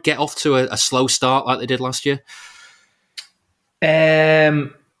they could get off to a slow start like they did last year?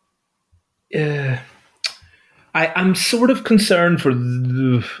 I'm sort of concerned for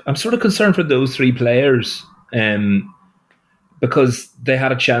those three players, because they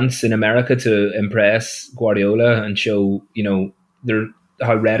had a chance in America to impress Guardiola and show,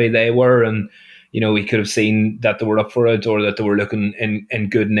 how ready they were, and we could have seen that they were up for it or that they were looking in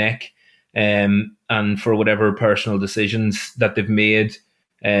good nick, and for whatever personal decisions that they've made,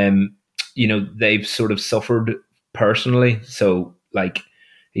 they've sort of suffered personally. So, like,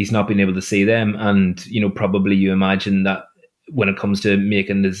 he's not been able to see them, and probably you imagine that when it comes to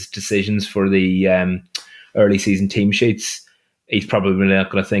making his decisions for the early season team sheets, he's probably not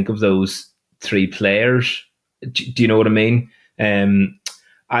going to think of those three players. Do you know what I mean?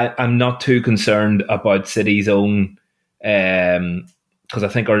 I'm not too concerned about City's own, because I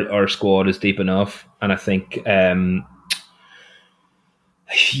think our squad is deep enough, and I think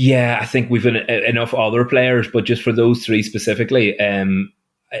I think we've enough other players, but just for those three specifically,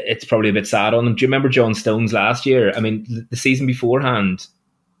 it's probably a bit sad on them. Do you remember John Stones last year? I mean, the season beforehand,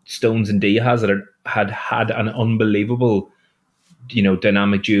 Stones and Diaz had an unbelievable,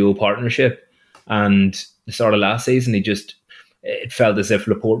 dynamic duo partnership, and the start of last season, it felt as if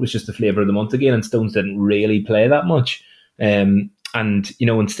Laporte was just the flavour of the month again, and Stones didn't really play that much. And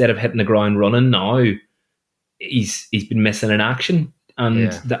instead of hitting the ground running now, he's been missing in action,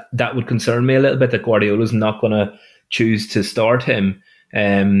 and that would concern me a little bit, that Guardiola's not going to choose to start him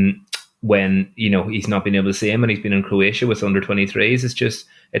when he's not been able to see him, and he's been in Croatia with under 23s.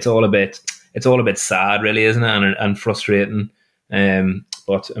 It's all a bit sad, really, isn't it, and frustrating.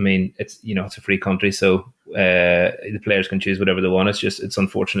 But I mean, it's a free country, so the players can choose whatever they want. It's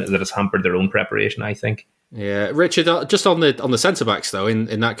unfortunate that it's hampered their own preparation, I think. Yeah, Richard, just on the centre backs though,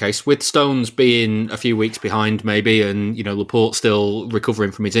 in that case, with Stones being a few weeks behind maybe, and Laporte still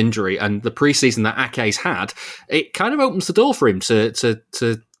recovering from his injury, and the pre-season that Ake's had, it kind of opens the door for him to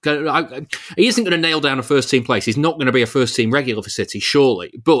he isn't going to nail down a first team place. He's not going to be a first team regular for City,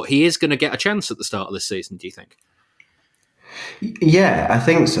 surely, but he is going to get a chance at the start of this season. Do you think? Yeah, I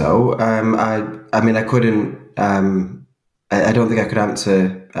think so. I mean, I couldn't. I don't think I could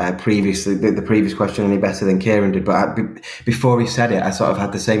answer previously the previous question any better than Kieran did. But before he said it, I sort of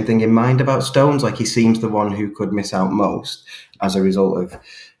had the same thing in mind about Stones. Like, he seems the one who could miss out most as a result of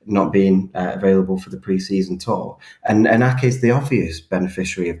not being available for the pre-season tour, and Ake's the obvious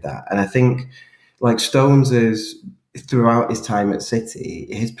beneficiary of that. And I think, like, Stones is, throughout his time at City,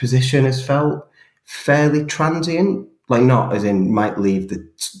 his position has felt fairly transient. Like, not as in might leave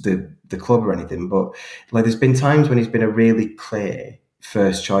the club or anything, but like, there's been times when he's been a really clear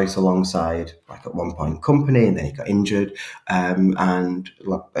first choice alongside, like, at one point, Kompany, and then he got injured, and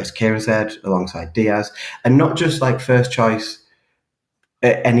as Kieran said, alongside Diaz, and not just like first choice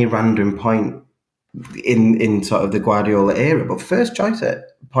at any random point in sort of the Guardiola era, but first choice at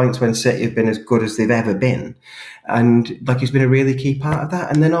points when City have been as good as they've ever been, and like, he's been a really key part of that.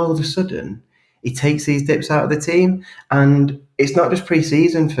 And then all of a sudden, he takes these dips out of the team, and it's not just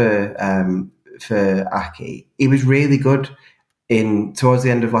pre-season for Ake. He was really good towards the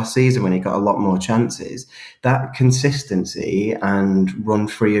end of last season when he got a lot more chances. That consistency and run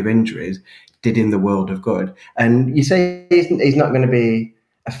free of injuries did him the world of good. And you say he's not going to be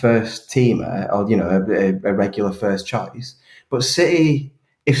a first teamer or a regular first choice, but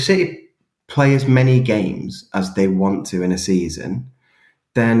if City play as many games as they want to in a season,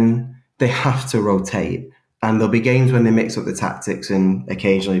 then they have to rotate, and there'll be games when they mix up the tactics and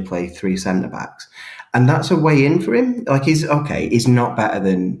occasionally play three centre-backs. And that's a way in for him. Like, he's not better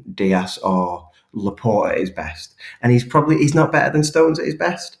than Diaz or Laporte at his best. And he's not better than Stones at his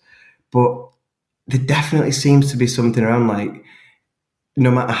best. But there definitely seems to be something around, like,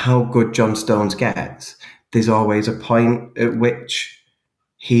 no matter how good John Stones gets, there's always a point at which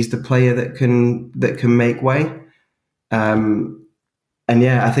he's the player that can make way. And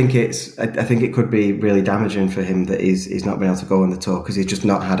yeah, I think it could be really damaging for him that he's not been able to go on the tour, because he's just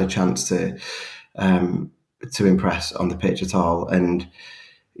not had a chance to impress on the pitch at all. And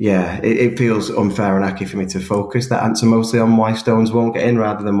yeah, it feels unfair on Ake for me to focus that answer mostly on why Stones won't get in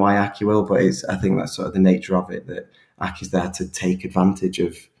rather than why Ake will. But I think that's sort of the nature of it, that Ake's there to take advantage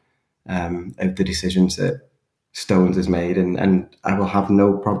of the decisions that Stones has made, and I will have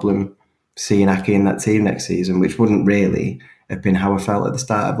no problem seeing Ake in that team next season, which wouldn't really have been how I felt at the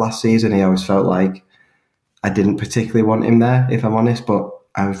start of last season. He always felt like I didn't particularly want him there, if I'm honest, but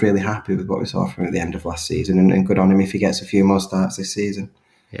I was really happy with what we saw from him at the end of last season, and good on him if he gets a few more starts this season.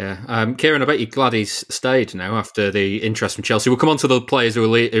 Yeah, Kieran, I bet you're glad he's stayed now after the interest from Chelsea. We'll come on to the players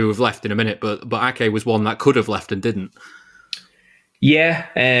who have left in a minute, but Ake was one that could have left and didn't. Yeah,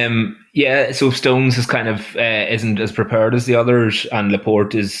 so Stones is kind of isn't as prepared as the others, and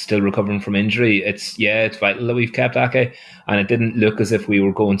Laporte is still recovering from injury. It's vital that we've kept Ake, and it didn't look as if we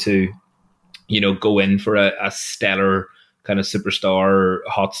were going to, go in for a stellar kind of superstar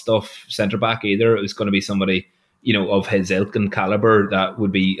hot stuff centre back either. It was going to be somebody, of his ilk and calibre that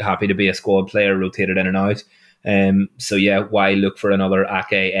would be happy to be a squad player, rotated in and out. Why look for another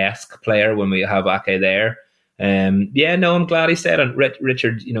Ake-esque player when we have Ake there? I'm glad he stayed. And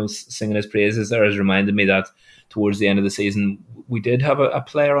Richard, singing his praises there has reminded me that towards the end of the season we did have a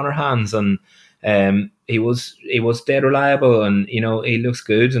player on our hands, and he was dead reliable, and he looks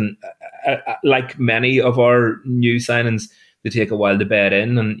good. And like many of our new signings, they take a while to bed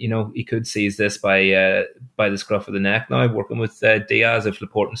in, and he could seize this by the scruff of the neck now, working with Diaz if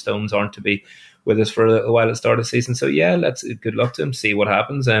Laporte and Stones aren't to be with us for a while at the start of the season. So good luck to him, see what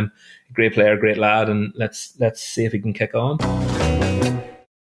happens. Great player, great lad, and let's see if he can kick on.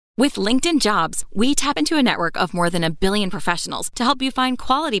 With LinkedIn Jobs, we tap into a network of more than 1 billion professionals to help you find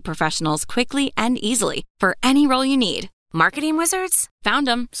quality professionals quickly and easily for any role you need. Marketing wizards? Found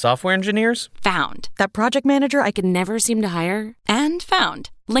them. Software engineers? Found. That project manager I could never seem to hire? And found.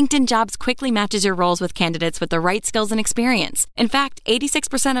 LinkedIn Jobs quickly matches your roles with candidates with the right skills and experience. In fact,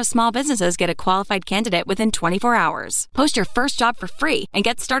 86% of small businesses get a qualified candidate within 24 hours. Post your first job for free and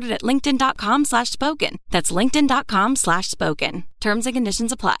get started at linkedin.com/spoken. That's linkedin.com/spoken. Terms and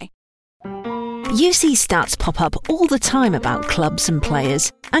conditions apply. You see stats pop up all the time about clubs and players,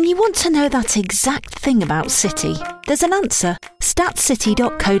 and you want to know that exact thing about City. There's an answer.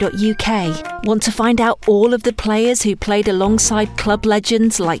 Statscity.co.uk. Want to find out all of the players who played alongside club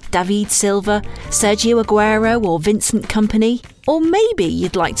legends like David Silva, Sergio Aguero or Vincent Kompany? Or maybe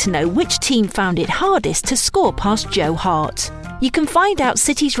you'd like to know which team found it hardest to score past Joe Hart. You can find out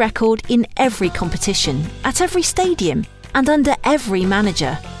City's record in every competition, at every stadium, and under every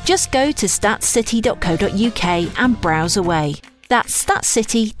manager. Just go to statscity.co.uk and browse away. That's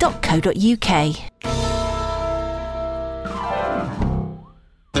statscity.co.uk.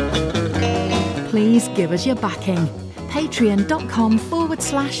 Please give us your backing.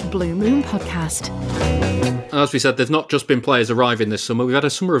 Patreon.com/Blue Moon Podcast. As we said, there's not just been players arriving this summer. We've had a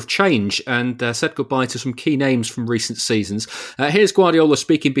summer of change and said goodbye to some key names from recent seasons. Here's Guardiola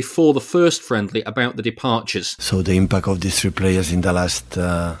speaking before the first friendly about the departures. So the impact of these 3 players in the last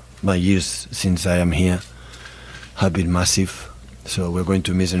years since I am here have been massive. So we're going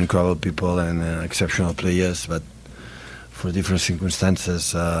to miss incredible people and exceptional players, but for different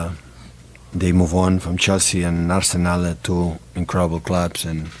circumstances, they move on from Chelsea and Arsenal to incredible clubs,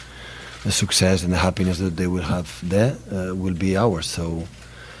 and the success and the happiness that they will have there will be ours. So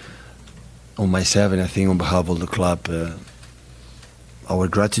on myself, and I think on behalf of the club, our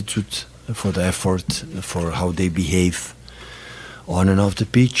gratitude for the effort, for how they behave on and off the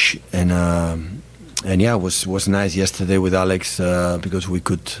pitch, and it was nice yesterday with Alex because we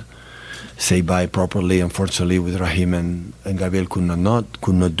could say bye properly. Unfortunately, with Raheem and Gabriel could not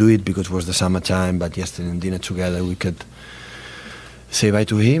do it because it was the summertime. But yesterday in dinner together, we could say bye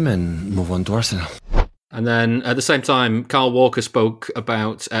to him and move on to Arsenal. And then at the same time, Carl Walker spoke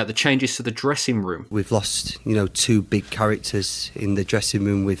about the changes to the dressing room. We've lost, 2 big characters in the dressing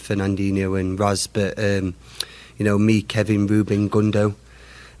room with Fernandinho and Raz, but me, Kevin, Ruben, Gundo,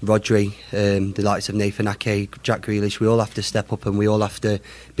 Rodri, the likes of Nathan Ake, Jack Grealish, we all have to step up and we all have to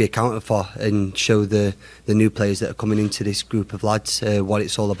be accounted for and show the new players that are coming into this group of lads what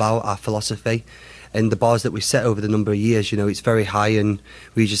it's all about, our philosophy. And the bars that we set over the number of years, it's very high, and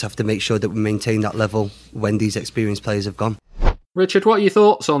we just have to make sure that we maintain that level when these experienced players have gone. Richard, what are your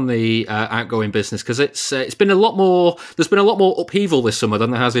thoughts on the outgoing business? Because it's been a lot more. There's been a lot more upheaval this summer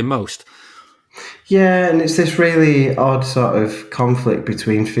than there has in most. Yeah, and it's this really odd sort of conflict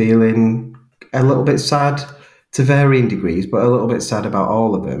between feeling a little bit sad to varying degrees, but a little bit sad about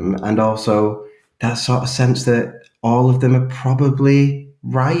all of them, and also that sort of sense that all of them are probably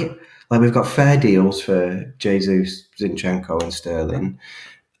right. Like, we've got fair deals for Jesus, Zinchenko and Sterling,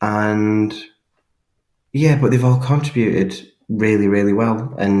 and but they've all contributed really, really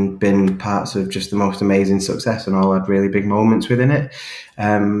well and been parts of just the most amazing success and all had really big moments within it.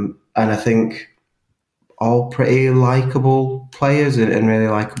 And I think all pretty likeable players and really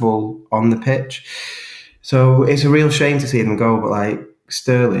likeable on the pitch. So it's a real shame to see them go, but like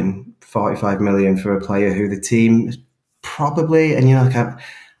Sterling, 45 million for a player who the team probably, and like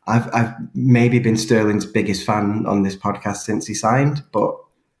I've maybe been Sterling's biggest fan on this podcast since he signed, but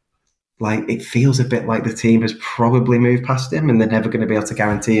like it feels a bit like the team has probably moved past him and they're never going to be able to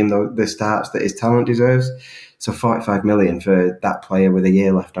guarantee him the starts that his talent deserves. So 45 million for that player with a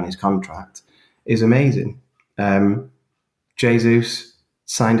year left on his contract is amazing. Jesus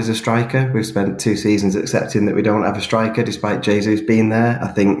signed as a striker. We've spent 2 seasons accepting that we don't have a striker despite Jesus being there. I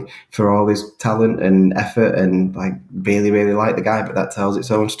think for all his talent and effort, and like really, really like the guy, but that tells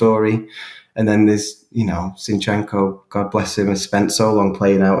its own story. And then there's, Zinchenko, God bless him, has spent so long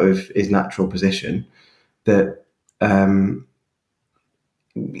playing out of his natural position that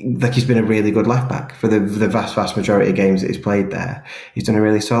he's been a really good left back for the vast majority of games that he's played there. He's done a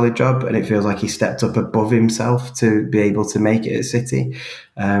really solid job, and it feels like he stepped up above himself to be able to make it at City.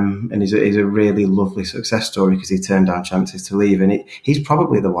 And he's a really lovely success story because he turned down chances to leave, and he's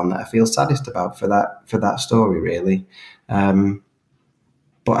probably the one that I feel saddest about for that story, really.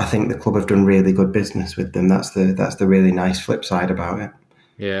 But I think the club have done really good business with them. That's the really nice flip side about it.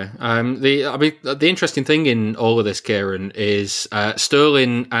 Yeah. The interesting thing in all of this, Kieran, is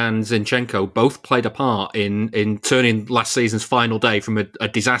Sterling and Zinchenko both played a part in turning last season's final day from a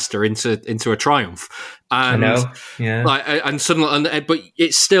disaster into a triumph. And, I know. Yeah. And suddenly, but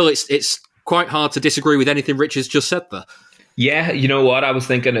it's quite hard to disagree with anything Rich has just said there. Yeah, you know what? I was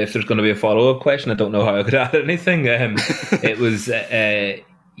thinking if there's going to be a follow-up question, I don't know how I could add anything. It was,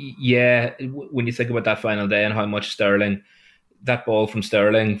 when you think about that final day and how much Sterling, that ball from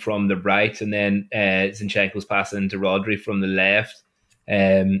Sterling from the right, and then Zinchenko's passing to Rodri from the left,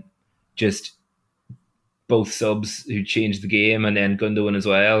 just both subs who changed the game, and then Gundogan as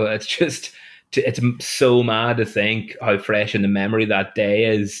well. It's just, it's so mad to think how fresh in the memory that day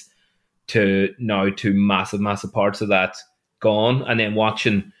is to now two massive parts of that gone. And then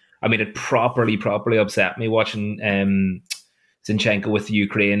watching, it properly upset me watching Zinchenko with the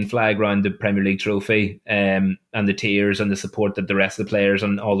Ukraine flag around the Premier League trophy, and the tears and the support that the rest of the players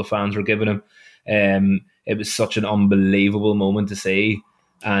and all the fans were giving him. It was such an unbelievable moment to see.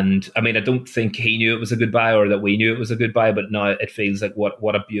 And I don't think he knew it was a goodbye or that we knew it was a goodbye, but now it feels like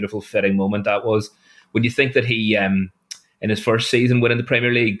what a beautiful fitting moment that was. When you think that he, in his first season winning the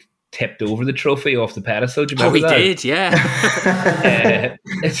Premier League, tipped over the trophy off the pedestal. Do you remember that? Did, yeah.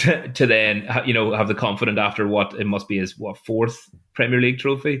 To then, have the confidence after what it must be his fourth Premier League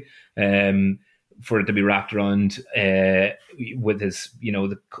trophy, for it to be wrapped around with his,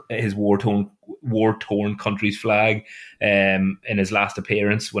 his war-torn country's flag, in his last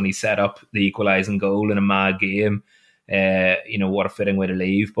appearance when he set up the equalising goal in a mad game. What a fitting way to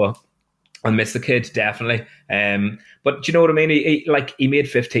leave, but. I miss the kid, definitely. But do you know what I mean? He made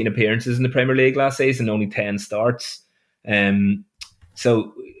 15 appearances in the Premier League last season, only 10 starts.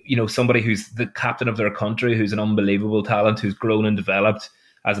 So, somebody who's the captain of their country, who's an unbelievable talent, who's grown and developed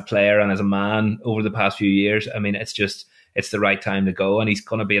as a player and as a man over the past few years. It's the right time to go, and he's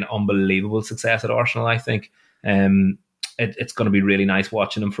going to be an unbelievable success at Arsenal, I think. It's going to be really nice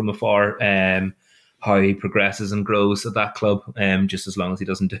watching him from afar. How he progresses and grows at that club, just as long as he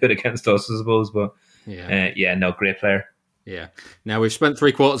doesn't do it against us, I suppose. But great player. Yeah. Now, we've spent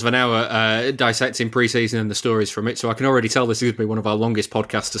 3/4 of an hour dissecting pre-season and the stories from it, so I can already tell this is going to be one of our longest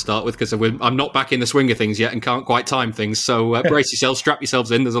podcasts to start with, because I'm not back in the swing of things yet and can't quite time things, so brace yourselves, strap yourselves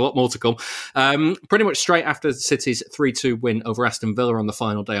in, there's a lot more to come. Pretty much straight after City's 3-2 win over Aston Villa on the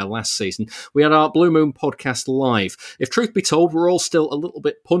final day of last season, we had our Blue Moon podcast live. If truth be told, we're all still a little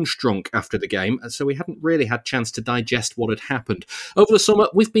bit punch drunk after the game, so we hadn't really had a chance to digest what had happened. Over the summer,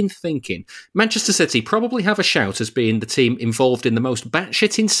 we've been thinking, Manchester City probably have a shout as being the team involved in the most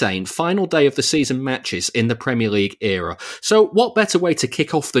batshit insane final day of the season matches in the Premier League era. So what better way to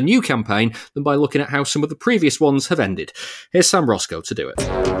kick off the new campaign than by looking at how some of the previous ones have ended? Here's Sam Roscoe to do it.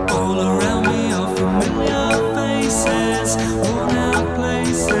 All around me are familiar faces, worn-out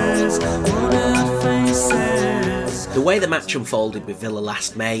places, worn-out faces. The way the match unfolded with Villa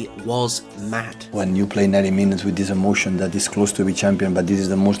last May was mad. When you play 90 minutes with this emotion that is close to be champion, but this is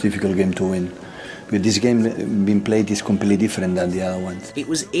the most difficult game to win. But this game being played is completely different than the other ones. It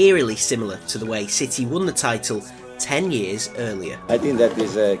was eerily similar to the way City won the title 10 years earlier. I think that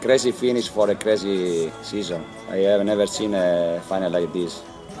is a crazy finish for a crazy season. I have never seen a final like this.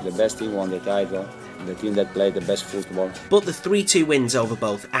 The best team won the title, the team that played the best football. But the 3-2 wins over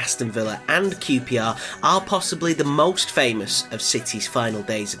both Aston Villa and QPR are possibly the most famous of City's final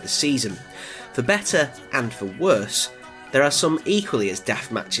days of the season. For better and for worse, there are some equally as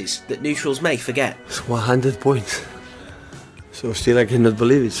daft matches that neutrals may forget. It's 100 points. So still I cannot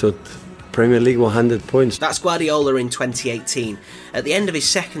believe it. So Premier League 100 points. That's Guardiola in 2018, at the end of his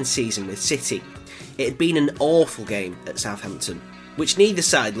second season with City. It had been an awful game at Southampton, which neither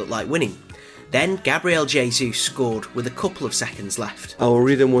side looked like winning. Then Gabriel Jesus scored with a couple of seconds left. Our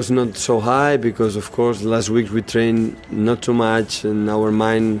rhythm was not so high because, of course, last week we trained not too much and our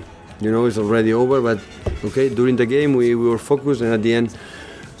mind, is already over. But, okay, during the game we were focused, and at the end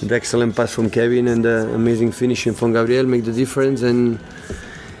the excellent pass from Kevin and the amazing finishing from Gabriel make the difference and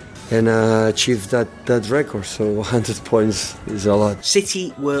achieve that record. So 100 points is a lot.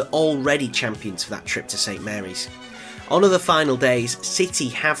 City were already champions for that trip to St Mary's. On other final days, City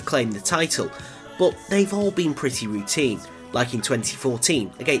have claimed the title, but they've all been pretty routine, like in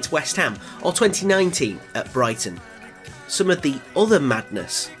 2014 against West Ham or 2019 at Brighton. Some of the other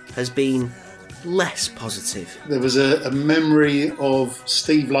madness has been less positive. There was a memory of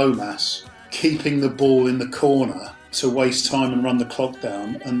Steve Lomas keeping the ball in the corner to waste time and run the clock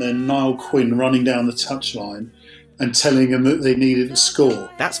down, and then Niall Quinn running down the touchline and telling them that they needed to score.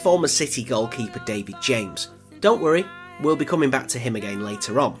 That's former City goalkeeper David James. Don't worry, we'll be coming back to him again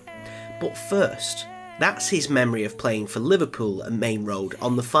later on. But first, that's his memory of playing for Liverpool at Main Road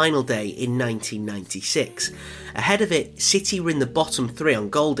on the final day in 1996. Ahead of it, City were in the bottom three on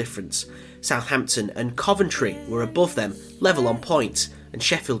goal difference. Southampton and Coventry were above them, level on points, and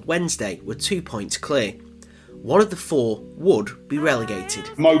Sheffield Wednesday were 2 points clear. One of the four would be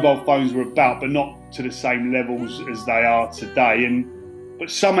relegated. Mobile phones were about, but not to the same levels as they are today. But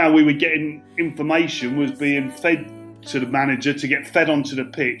somehow we were getting information was being fed to the manager to get fed onto the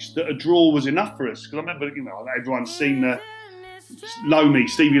pitch that a draw was enough for us. Because I remember, everyone's seen the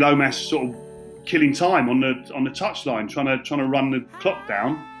Stevie Lomas sort of killing time on the touchline, trying to run the clock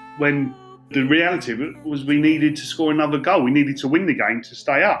down. When the reality of it was we needed to score another goal. We needed to win the game to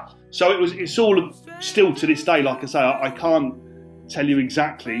stay up. So it's all still to this day. Like I say, I can't tell you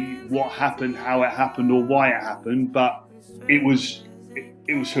exactly what happened, how it happened, or why it happened, but it was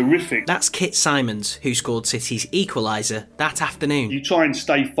horrific. That's Kit Symons, who scored City's equaliser that afternoon. You try and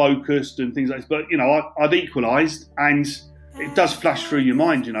stay focused and things like this, but I'd equalised, and it does flash through your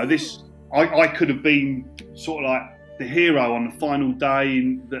mind. I could have been sort of like the hero on the final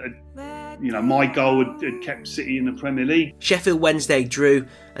day that my goal had kept City in the Premier League. Sheffield Wednesday drew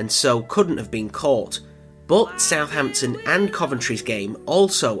and so couldn't have been caught. But Southampton and Coventry's game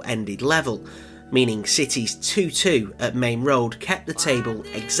also ended level, meaning City's 2-2 at Main Road kept the table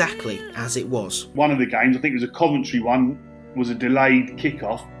exactly as it was. One of the games, I think it was a Coventry one, was a delayed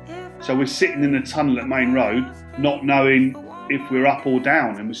kick-off. So we're sitting in the tunnel at Main Road, not knowing if we're up or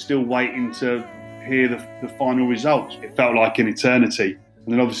down, and we're still waiting to hear the final results. It felt like an eternity.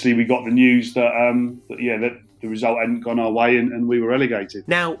 And then obviously we got the news that the result hadn't gone our way and we were relegated.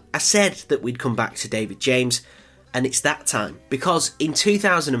 Now, I said that we'd come back to David James, and it's that time, because in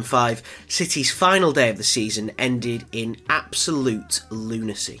 2005, City's final day of the season ended in absolute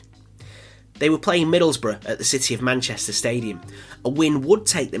lunacy. They were playing Middlesbrough at the City of Manchester Stadium. A win would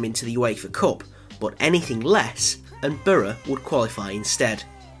take them into the UEFA Cup, but anything less and Borough would qualify instead.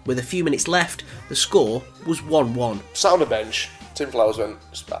 With a few minutes left, the score was 1-1. Sat on the bench, Tim Flowers went,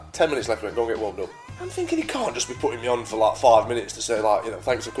 it's about 10 minutes left, go and get warmed up. I'm thinking he can't just be putting me on for like 5 minutes to say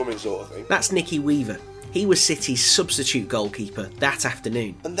thanks for coming sort of thing. That's Nicky Weaver. He was City's substitute goalkeeper that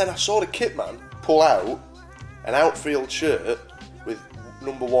afternoon. And then I saw the kit man pull out an outfield shirt with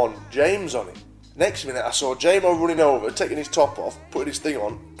number 1 James on it. Next minute I saw Jamo running over, taking his top off, putting his thing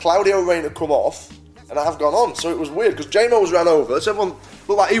on. Claudio Reyna come off, and I've gone on. So it was weird because Jamo's ran over, so everyone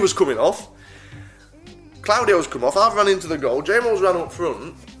looked like he was coming off. Claudio's come off, I've run into the goal, Jamo's ran up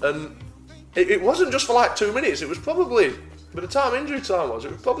front, and it wasn't just for like 2 minutes, it was probably, by the time injury time was,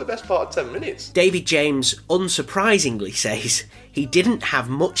 it was probably the best part of 10 minutes. David James unsurprisingly says he didn't have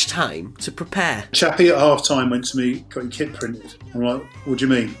much time to prepare. Chappie at half-time went to me, got your kit printed. I'm like, what do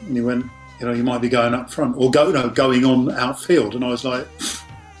you mean? And he went, you might be going up front, or going on outfield. And I was like,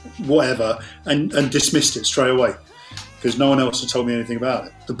 whatever, and dismissed it straight away, because no one else had told me anything about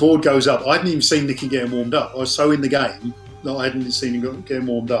it. The board goes up. I hadn't even seen Nicky getting warmed up. I was so in the game that I hadn't seen him getting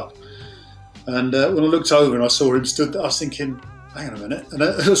warmed up. And when I looked over and I saw him stood there, I was thinking, hang on a minute. And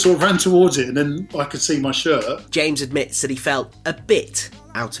I sort of ran towards it, and then I could see my shirt. James admits that he felt a bit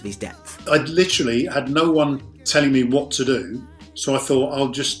out of his depth. I literally had no one telling me what to do, so I thought I'll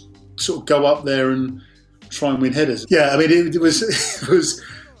just sort of go up there and try and win headers. Yeah, I mean, it was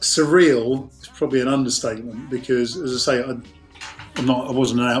surreal. It's probably an understatement, because, as I say, I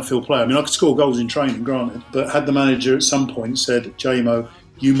wasn't an outfield player. I mean, I could score goals in training, granted, but had the manager at some point said, Jamo,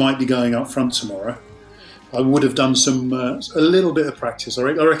 you might be going up front tomorrow, I would have done a little bit of practice. I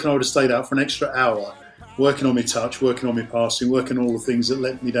reckon I would have stayed out for an extra hour working on my touch, working on my passing, working on all the things that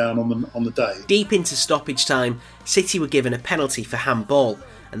let me down on the day. Deep into stoppage time, City were given a penalty for handball,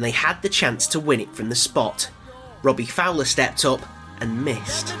 and they had the chance to win it from the spot. Robbie Fowler stepped up and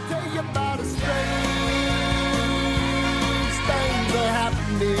missed.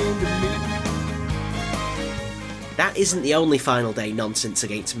 That isn't the only final day nonsense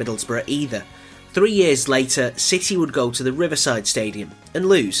against Middlesbrough either. 3 years later, City would go to the Riverside Stadium and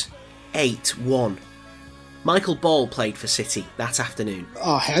lose 8-1. Michael Ball played for City that afternoon.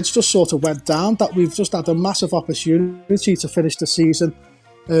 Our heads just sort of went down that we've just had a massive opportunity to finish the season.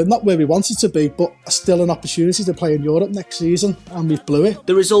 Not where we wanted to be, but still an opportunity to play in Europe next season, and we blew it.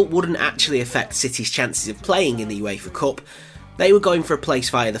 The result wouldn't actually affect City's chances of playing in the UEFA Cup. They were going for a place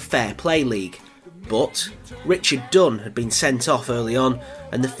via the Fair Play League. But Richard Dunn had been sent off early on,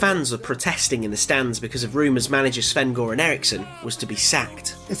 and the fans were protesting in the stands because of rumours manager Sven-Göran Eriksson was to be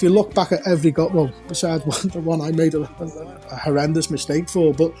sacked. If you look back at every goal, well, besides the one I made a horrendous mistake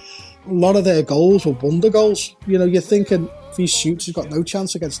for, but a lot of their goals were wonder goals. You know, you're thinking, if he shoots, he's got no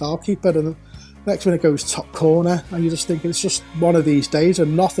chance against our keeper, and next minute goes top corner, and you're just thinking it's just one of these days,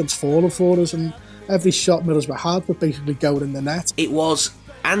 and nothing's fallen for us, and every shot Middlesbrough had would basically go in the net. It was,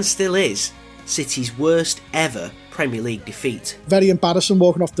 and still is, City's worst ever Premier League defeat. Very embarrassing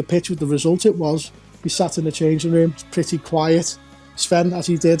walking off the pitch with the result it was. We sat in the changing room, pretty quiet. Sven, as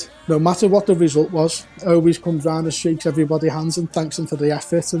he did, no matter what the result was, always comes round and shakes everybody's hands and thanks them for the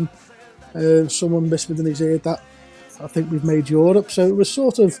effort. And someone whispered in his ear that I think we've made Europe. So it was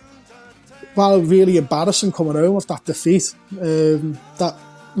sort of, while really embarrassing coming home with that defeat, that at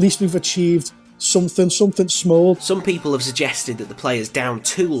least we've achieved something small. Some people have suggested that the players downed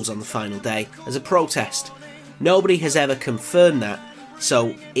tools on the final day as a protest. Nobody has ever confirmed that,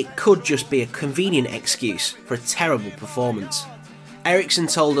 so it could just be a convenient excuse for a terrible performance. Eriksson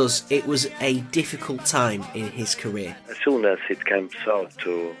told us it was a difficult time in his career. As soon as it comes out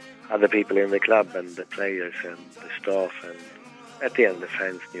to other people in the club and the players and the staff, and at the end the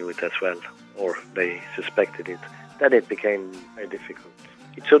fans knew it as well, or they suspected it, then it became very difficult.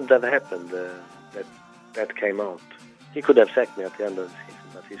 It shouldn't have happened that came out. He could have sacked me at the end of the season,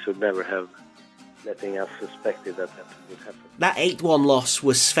 but he should never have letting us suspected that would happen. That 8-1 loss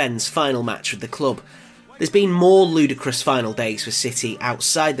was Sven's final match with the club. There's been more ludicrous final days for City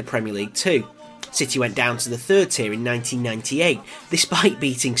outside the Premier League too. City went down to the third tier in 1998, despite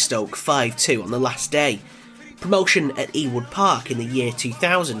beating Stoke 5-2 on the last day. Promotion at Ewood Park in the year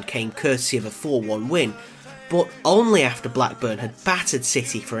 2000 came courtesy of a 4-1 win, but only after Blackburn had battered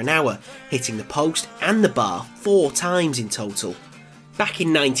City for an hour, hitting the post and the bar 4 times in total. Back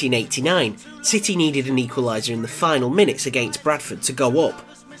in 1989, City needed an equaliser in the final minutes against Bradford to go up.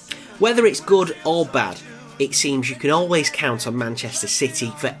 Whether it's good or bad, it seems you can always count on Manchester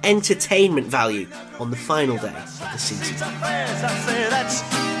City for entertainment value on the final day of the season. That's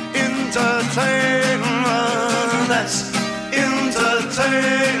entertainment. That's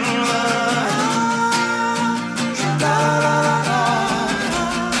entertainment.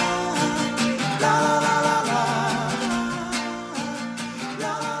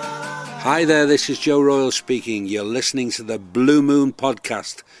 Hi there, this is Joe Royle speaking. You're listening to the Blue Moon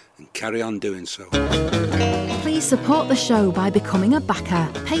Podcast, and carry on doing so. Please support the show by becoming a backer.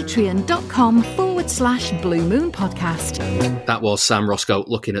 Patreon.com/Blue Moon Podcast. That was Sam Roscoe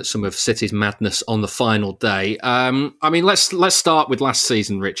looking at some of City's madness on the final day. I mean, let's start with last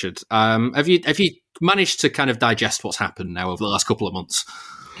season, Richard. Have you managed to kind of digest what's happened now over the last couple of months?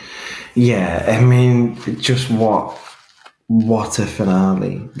 Yeah, I mean, just what a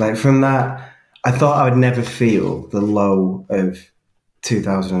finale. Like, from that, I thought I would never feel the low of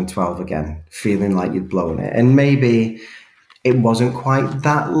 2012 again, feeling like you'd blown it. And maybe it wasn't quite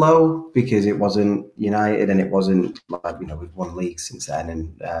that low because it wasn't United and it wasn't, like, we've won leagues since then,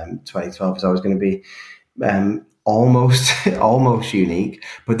 and 2012 was always going to be almost unique.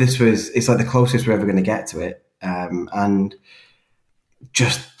 But it's like the closest we're ever going to get to it. And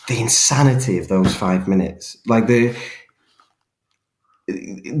just the insanity of those 5 minutes. Like, the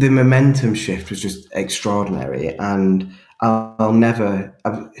momentum shift was just extraordinary, and I'll never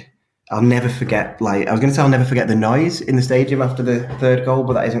forget. Like, I was going to say, I'll never forget the noise in the stadium after the third goal,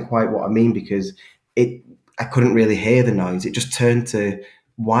 but that isn't quite what I mean, because I couldn't really hear the noise. It just turned to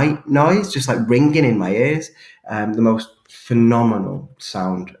white noise, just like ringing in my ears. The most phenomenal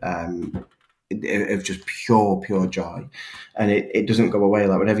sound of just pure joy, and it doesn't go away.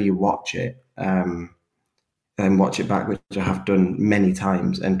 Like, whenever you watch it, and watch it back, which I have done many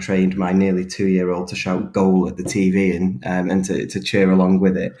times, and trained my nearly 2-year-old to shout goal at the TV and to cheer along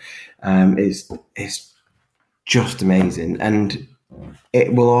with it. It's just amazing. And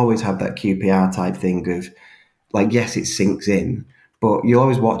it will always have that QPR type thing of, like, yes, it sinks in, but you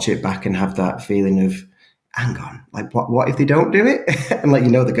always watch it back and have that feeling of, hang on, like, what if they don't do it? And, like,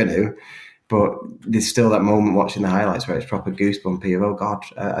 they're going to. But there's still that moment watching the highlights where it's proper goosebumpy of, oh, God,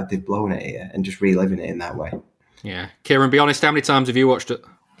 they've blown it here, and just reliving it in that way. Yeah. Kieran, be honest, how many times have you watched it?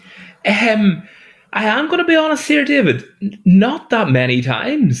 I am going to be honest here, David. Not that many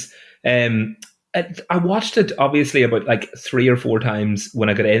times. I watched it, obviously, about like 3 or 4 times when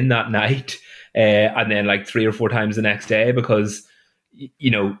I got in that night, and then like 3 or 4 times the next day because,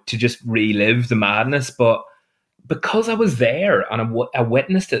 to just relive the madness. But because I was there and I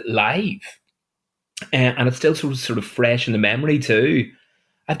witnessed it live, and it's still sort of fresh in the memory too,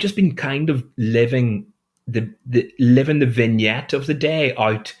 I've just been kind of living the vignette of the day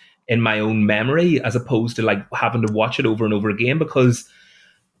out in my own memory, as opposed to like having to watch it over and over again, because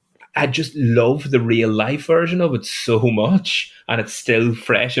I just love the real life version of it so much, and it's still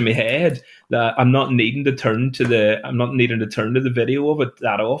fresh in my head that I'm not needing to turn to the video of it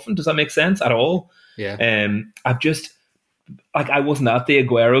that often. Does that make sense at all? Yeah. I've just, like, I wasn't at the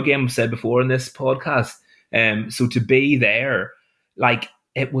Aguero game, I've said before in this podcast. So to be there, like,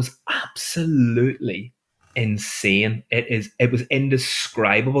 it was absolutely insane. It was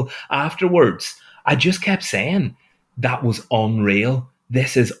indescribable. Afterwards, I just kept saying that was unreal.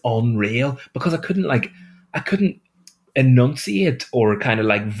 This is unreal, because I couldn't enunciate or kind of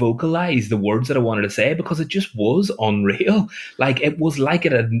like vocalize the words that I wanted to say, because it just was unreal. Like, it was like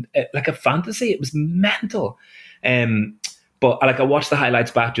a fantasy. It was mental. But like, I watched the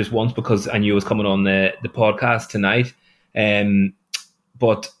highlights back just once because I knew it was coming on the podcast tonight.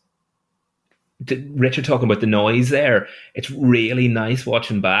 But Richard talking about the noise there, it's really nice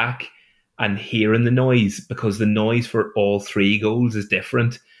watching back and hearing the noise, because the noise for all 3 goals is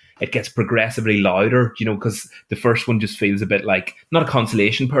different. It gets progressively louder, because the first one just feels a bit like, not a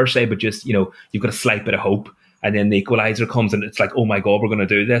consolation per se, but just, you've got a slight bit of hope. And then the equaliser comes and it's like, oh my God, we're going to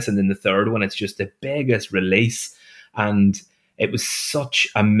do this. And then the third one, it's just the biggest release. And it was such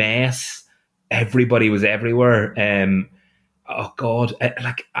a mess. Everybody was everywhere. Oh God,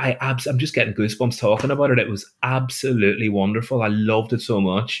 I'm just getting goosebumps talking about it. It was absolutely wonderful. I loved it so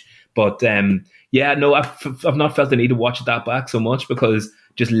much. But I've not felt the need to watch that back so much, because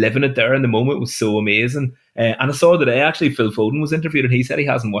just living it there in the moment was so amazing. And I saw today, actually, Phil Foden was interviewed and he said he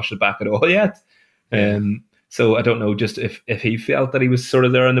hasn't watched it back at all yet. So I don't know just if he felt that he was sort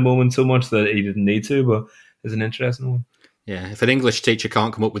of there in the moment so much that he didn't need to, but it's an interesting one. Yeah, if an English teacher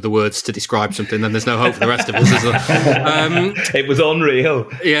can't come up with the words to describe something, then there's no hope for the rest of us, is there? It was unreal.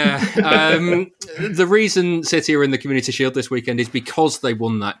 Yeah. The reason City are in the Community Shield this weekend is because they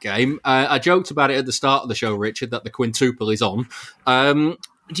won that game. I joked about it at the start of the show, Richard, that the quintuple is on.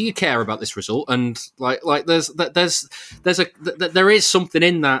 Do you care about this result? And like, there is something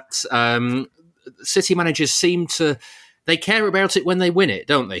in that. City managers they care about it when they win it,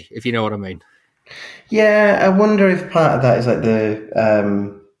 don't they? If you know what I mean. Yeah, I wonder if part of that is like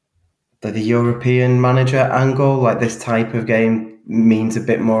the European manager angle. Like, this type of game means a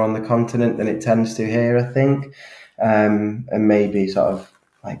bit more on the continent than it tends to here, I think. And maybe sort of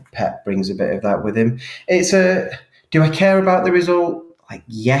like Pep brings a bit of that with him. Do I care about the result? Like,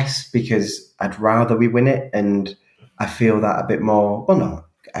 yes, because I'd rather we win it, and I feel that a bit more. Well, no,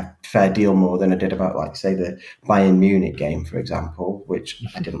 a fair deal more than I did about, like, say, the Bayern Munich game, for example, which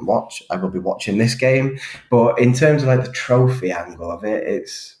I didn't watch. I will be watching this game. But in terms of like the trophy angle of it,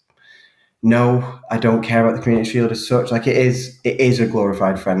 no, I don't care about the Community Shield as such. Like, it is a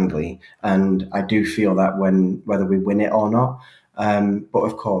glorified friendly, and I do feel that whether we win it or not. But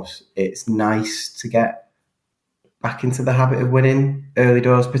of course, it's nice to get back into the habit of winning early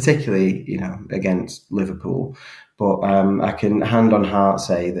doors, particularly, against Liverpool. But I can hand on heart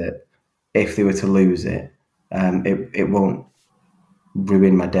say that if they were to lose it, it won't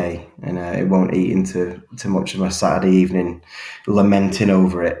ruin my day, and it won't eat into too much of my Saturday evening lamenting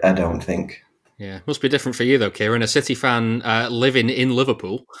over it, I don't think. Yeah, must be different for you though, Kieran, a City fan living in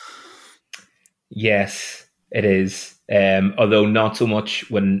Liverpool. Yes, it is. Although not so much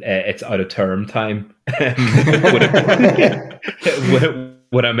when it's out of term time.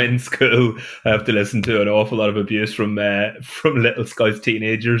 When I'm in school, I have to listen to an awful lot of abuse from little Scouts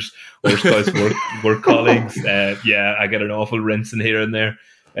teenagers or Scouts work colleagues. I get an awful rinsing here and there.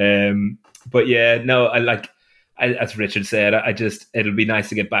 But yeah, no, as Richard said, it'll be nice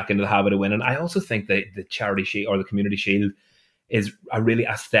to get back into the habit of winning. I also think that the Charity Shield or the Community Shield is a really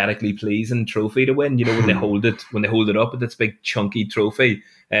aesthetically pleasing trophy to win. You know, when they hold it up with this big chunky trophy.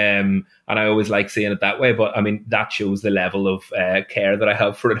 And I always like seeing it that way. But I mean, that shows the level of care that I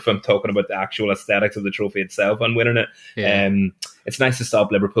have for it if I'm talking about the actual aesthetics of the trophy itself and winning it. Yeah. It's nice to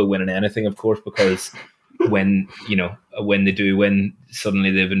stop Liverpool winning anything, of course, because when they do win,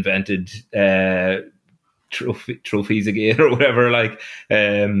 suddenly they've invented trophies again or whatever. Like,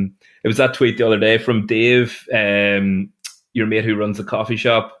 it was that tweet the other day from Dave, your mate who runs the coffee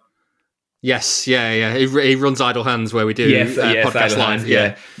shop. Yes, yeah. He runs Idle Hands, where we do podcast live.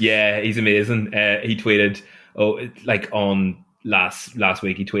 Yeah, he's amazing. He tweeted, on last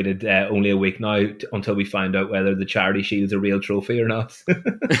week, he tweeted, only a week now until we find out whether the Charity Shield's a real trophy or not.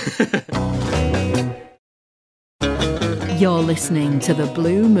 You're listening to the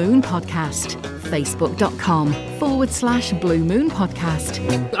Blue Moon Podcast. Facebook.com/Blue Moon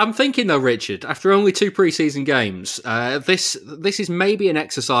Podcast. I'm thinking though, Richard, after only 2 pre-season games, this is maybe an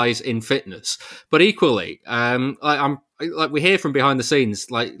exercise in fitness, but equally, we hear from behind the scenes,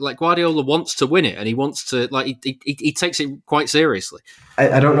 like Guardiola wants to win it, and he wants to, he takes it quite seriously.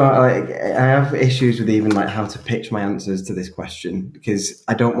 I don't know. I have issues with even how to pitch my answers to this question, because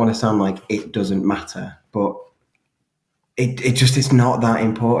I don't want to sound like it doesn't matter, but it's not that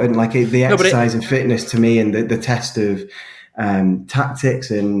important. The exercise and fitness to me, and the test of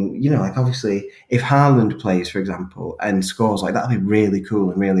tactics, and obviously if Haaland plays, for example, and scores, that'll be really cool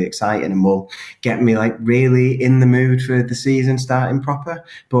and really exciting, and will get me really in the mood for the season starting proper.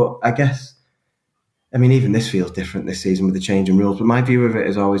 But I guess, even this feels different this season with the change in rules. But my view of it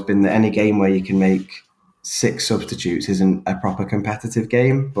has always been that any game where you can make 6 substitutes isn't a proper competitive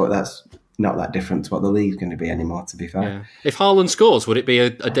game. But that's not that different to what the league's going to be anymore, to be fair. Yeah. If Haaland scores, would it be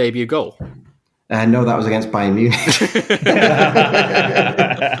a debut goal? No, that was against Bayern Munich.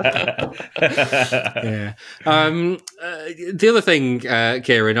 Yeah. The other thing,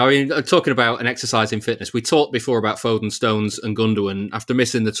 Kieran, talking about an exercise in fitness, we talked before about Foden, Stones and Gundogan. After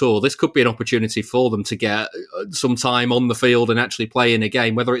missing the tour, this could be an opportunity for them to get some time on the field and actually play in a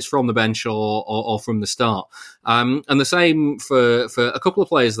game, whether it's from the bench or from the start. And the same for a couple of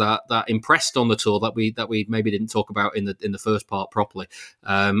players that impressed on the tour that we maybe didn't talk about in the first part properly,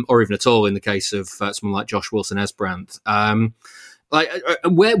 or even at all in the case of someone like Josh Wilson-Esbrandt.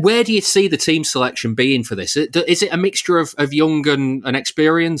 Where do you see the team selection being for this? Is it a mixture of young and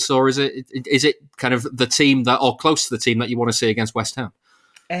experience, or is it kind of the team that, or close to the team that you want to see against West Ham?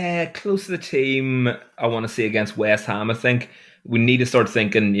 Close to the team I want to see against West Ham. I think we need to start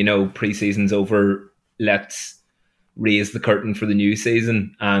thinking, pre-season's over. Let's raise the curtain for the new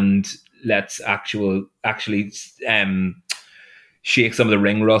season, and let's actually shake some of the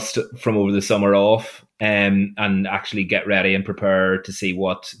ring rust from over the summer off, and actually get ready and prepare to see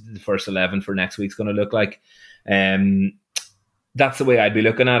what the first 11 for next week's going to look like. That's the way I'd be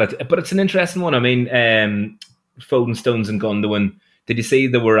looking at it. But it's an interesting one. Foden, Stones and Gundogan, did you see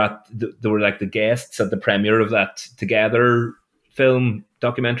they were like the guests at the premiere of that Together film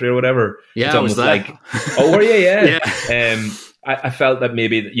documentary or whatever? Yeah, it's almost I was like, oh, were you? Yeah. I felt that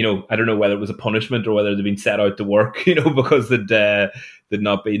maybe, I don't know whether it was a punishment or whether they'd been set out to work, because they'd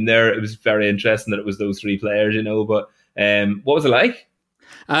not been there. It was very interesting that it was those 3 players, but what was it like?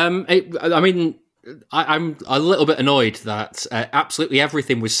 I'm a little bit annoyed that absolutely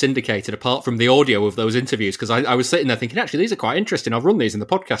everything was syndicated apart from the audio of those interviews, because I was sitting there thinking, actually, these are quite interesting. I'll run these in the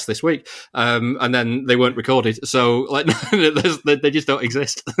podcast this week. And then they weren't recorded. So they just don't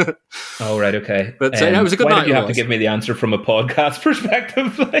exist. Oh, right. Okay. But it was a good night. Why did you have to give me the answer from a podcast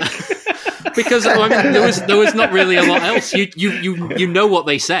perspective? Because there was not really a lot else. You know what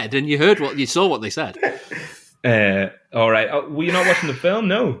they said, and you saw what they said. All right. Were you not watching the film?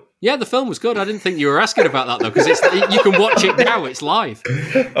 No. Yeah, the film was good. I didn't think you were asking about that, though, because you can watch it now. It's live.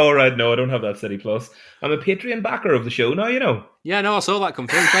 All right. No, I don't have that City Plus. I'm a Patreon backer of the show now, Yeah, no, I saw that come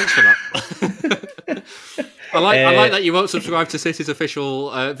through. Thanks for that. I like that you won't subscribe to City's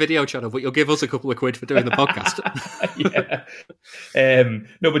official video channel, but you'll give us a couple of quid for doing the podcast. Yeah.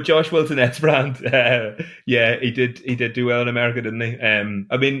 No, but Josh Wilson-Esbrandt, he did do well in America, didn't he?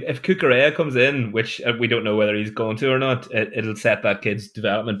 If Cucurella comes in, which we don't know whether he's going to or not, it'll set that kid's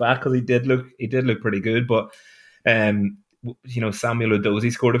development back, because he did look pretty good. But Samuel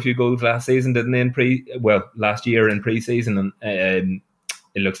Udozie scored a few goals last season, didn't he? Last year in pre-season, and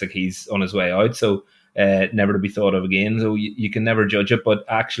it looks like he's on his way out. So. Never to be thought of again, so you can never judge it, but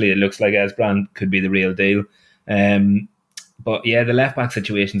actually it looks like Esbrandt could be the real deal. But yeah, the left back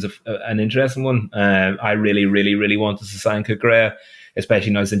situation's an interesting one. I really, really, really wanted to sign Cucurella,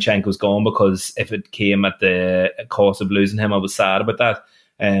 especially now Zinchenko's gone, because if it came at the cost of losing him, I was sad about that.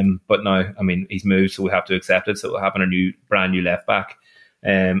 But now, I mean, he's moved, so we have to accept it. So having a brand new left back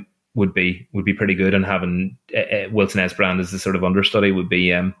would be pretty good, and having Wilson Esbrand as the sort of understudy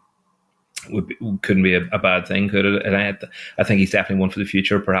couldn't be a bad thing, could it? And I think he's definitely one for the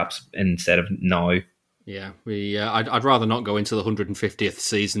future, perhaps instead of now. Yeah, I'd rather not go into the 150th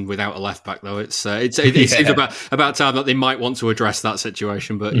season without a left back, though. It seems about time that they might want to address that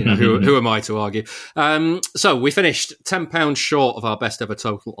situation, but who am I to argue? So we finished £10 short of our best ever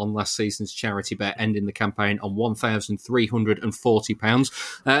total on last season's charity bet, ending the campaign on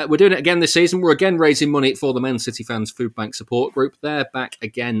 £1,340. We're doing it again this season. We're again raising money for the Men's City Fans Food Bank Support Group. They're back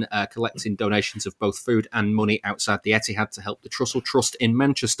again, collecting donations of both food and money outside the Etihad to help the Trussell Trust in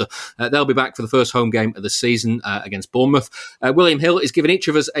Manchester. They'll be back for the first home game of the season against Bournemouth. William Hill is giving each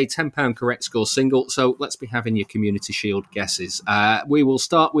of us a £10 correct score single, so let's be having your Community Shield guesses. We will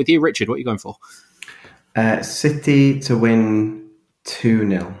start with you, Richard. What are you going for? City to win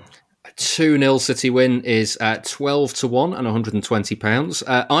 2-0. A 2-0 City win is 12-1 and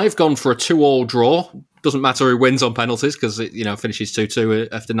 £120. I've gone for a 2-2 draw. Doesn't matter who wins on penalties, because it finishes 2-2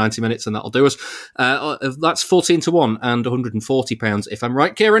 after 90 minutes, and that'll do us. That's 14-1 and £140 if I'm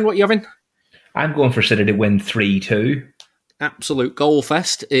right. Kieran, what are you having? I'm going for City to win 3-2. Absolute goal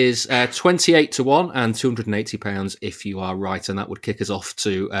fest is 28-1 and £280 if you are right, and that would kick us off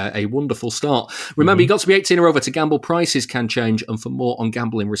to a wonderful start. Remember, you've got to be 18 or over to gamble. Prices can change, and for more on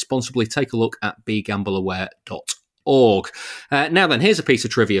gambling responsibly, take a look at begambleaware.org. Now then, here's a piece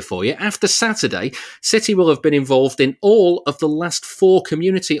of trivia for you. After Saturday, City will have been involved in all of the last 4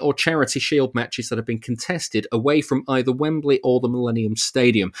 Community or Charity Shield matches that have been contested away from either Wembley or the Millennium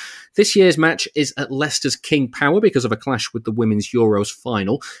Stadium. This year's match is at Leicester's King Power because of a clash with the Women's Euros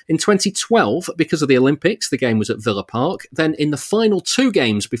final. In 2012, because of the Olympics, the game was at Villa Park. Then in the final 2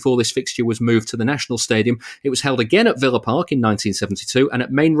 games before this fixture was moved to the National Stadium, it was held again at Villa Park in 1972 and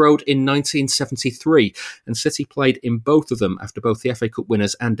at Main Road in 1973. And City played in both of them after both the FA Cup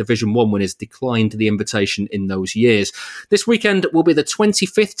winners and Division 1 winners declined the invitation in those years. This weekend will be the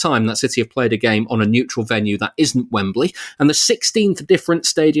 25th time that City have played a game on a neutral venue that isn't Wembley, and the 16th different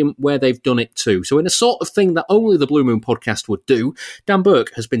stadium where they've done it too. So in a sort of thing that only the Blue Moon podcast would do, Dan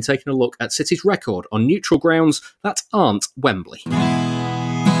Burke has been taking a look at City's record on neutral grounds that aren't Wembley.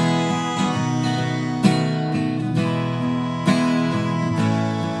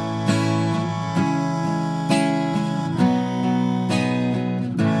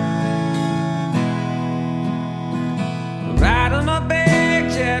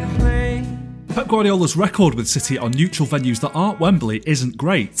 Pep Guardiola's record with City on neutral venues that aren't Wembley isn't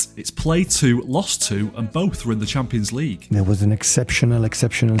great. It's played 2, lost 2, and both are in the Champions League. It was an exceptional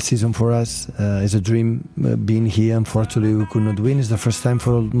season for us. It's a dream being here. Unfortunately, we could not win. It's the first time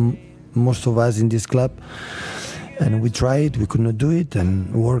for most of us in this club. And we tried, we could not do it,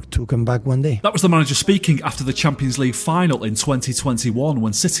 and worked to come back one day. That was the manager speaking after the Champions League final in 2021,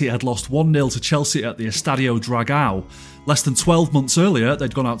 when City had lost 1-0 to Chelsea at the Estadio Dragao. Less than 12 months earlier,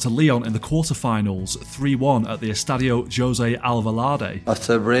 they'd gone out to Lyon in the quarter-finals, 3-1 at the Estadio Jose Alvalade.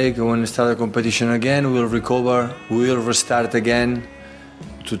 After a break, when we start the competition again, we'll recover, we'll restart again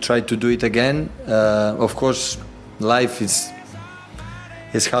to try to do it again. Of course, life is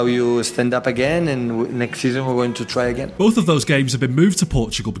how you stand up again, and next season we're going to try again. Both of those games have been moved to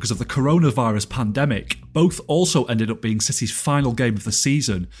Portugal because of the coronavirus pandemic. Both also ended up being City's final game of the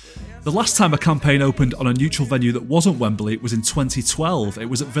season. The last time a campaign opened on a neutral venue that wasn't Wembley was in 2012. It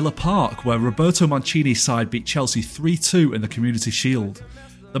was at Villa Park, where Roberto Mancini's side beat Chelsea 3-2 in the Community Shield.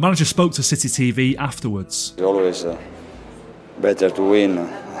 The manager spoke to City TV afterwards. It's always better to win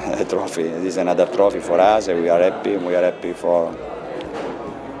a trophy. It is another trophy for us, and we are happy. And we are happy for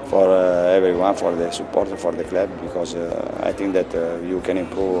everyone, for the support, for the club, because I think that you can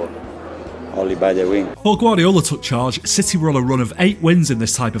improve only by the win. While Guardiola took charge, City were on a run of 8 wins in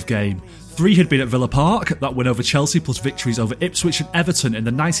this type of game. 3 had been at Villa Park, that win over Chelsea, plus victories over Ipswich and Everton in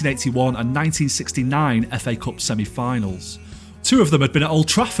the 1981 and 1969 FA Cup semi-finals. 2 of them had been at Old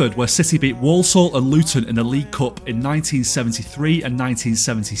Trafford, where City beat Walsall and Luton in the League Cup in 1973 and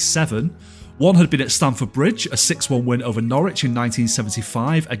 1977. 1 had been at Stamford Bridge, a 6-1 win over Norwich in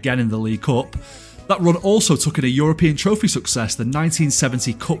 1975, again in the League Cup. That run also took in a European trophy success, the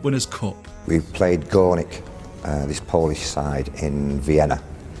 1970 Cup Winners' Cup. We played Gornik, this Polish side, in Vienna.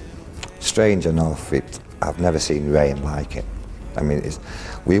 Strange enough, I've never seen rain like it. I mean,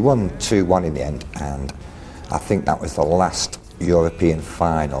 we won 2-1 in the end, and I think that was the last European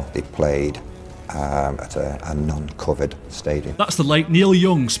final they played at a non-covered stadium. That's the late Neil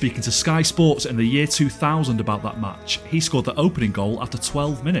Young speaking to Sky Sports in the year 2000 about that match. He scored the opening goal after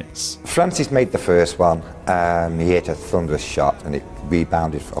 12 minutes. Francis made the first one. He hit a thunderous shot and it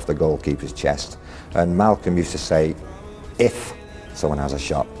rebounded off the goalkeeper's chest. And Malcolm used to say, if someone has a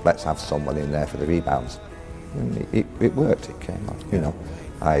shot, let's have someone in there for the rebounds. And it worked, it came out, you know.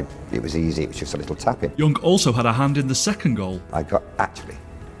 It was easy, it was just a little tapping. Young also had a hand in the second goal. I got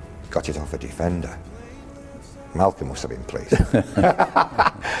it off a defender. Malcolm must have been pleased.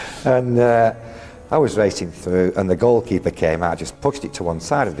 And I was racing through and the goalkeeper came out, just pushed it to one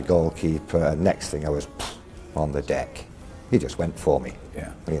side of the goalkeeper, and next thing I was on the deck. He just went for me,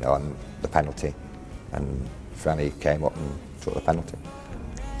 you know, on the penalty. And Franny came up and took the penalty.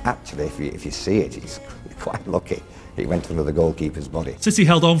 Actually, if you see it, he's quite lucky. It went under the goalkeeper's body. City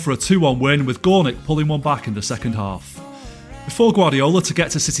held on for a 2-1 win, with Gornick pulling one back in the second half. Before Guardiola, to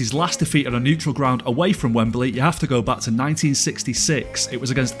get to City's last defeat on a neutral ground away from Wembley, you have to go back to 1966. It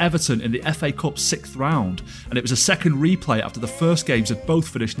was against Everton in the FA Cup's 6th round, and it was a second replay after the first games had both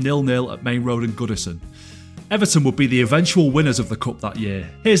finished 0-0 at Main Road and Goodison. Everton would be the eventual winners of the Cup that year.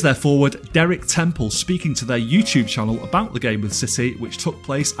 Here's their forward, Derek Temple, speaking to their YouTube channel about the game with City, which took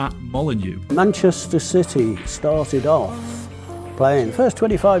place at Molineux. Manchester City started off playing. First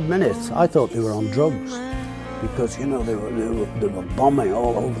 25 minutes, I thought they were on drugs because, you know, they were bombing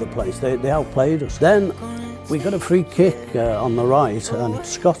all over the place. They outplayed us. Then we got a free kick on the right and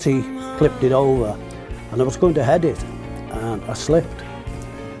Scotty clipped it over and I was going to head it and I slipped.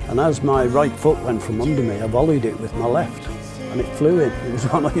 And as my right foot went from under me, I volleyed it with my left, and it flew in. It was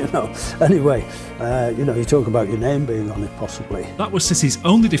one, you know. Anyway, you talk about your name being on it, possibly. That was City's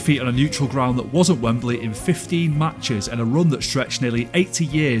only defeat on a neutral ground that wasn't Wembley in 15 matches, and a run that stretched nearly 80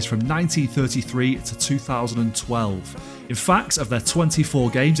 years from 1933 to 2012. In fact, of their 24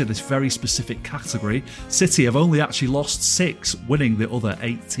 games in this very specific category, City have only actually lost 6, winning the other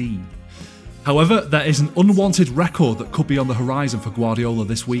 18. However, there is an unwanted record that could be on the horizon for Guardiola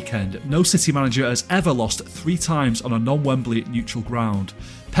this weekend. No City manager has ever lost 3 times on a non-Wembley neutral ground.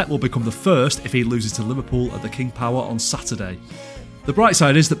 Pep will become the first if he loses to Liverpool at the King Power on Saturday. The bright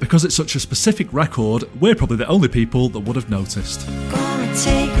side is that because it's such a specific record, we're probably the only people that would have noticed. Gonna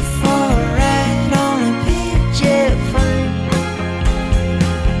take her for a ride on a big jet plane.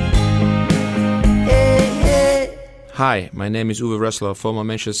 Hi, my name is Uwe Rösler, former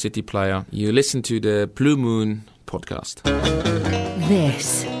Manchester City player. You listen to the Blue Moon podcast.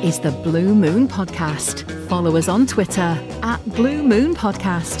 This is the Blue Moon Podcast. Follow us on Twitter @Blue Moon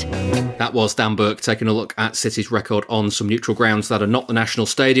Podcast. That was Dan Burke taking a look at City's record on some neutral grounds that are not the National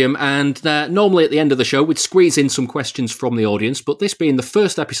Stadium. And normally at the end of the show, we'd squeeze in some questions from the audience. But this being the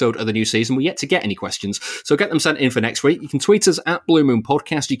first episode of the new season, we're yet to get any questions. So get them sent in for next week. You can tweet us @Blue Moon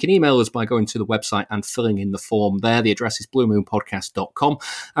Podcast. You can email us by going to the website and filling in the form there. The address is bluemoonpodcast.com.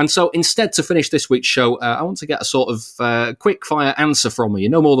 And so instead, to finish this week's show, I want to get a sort of quick fire answer from you.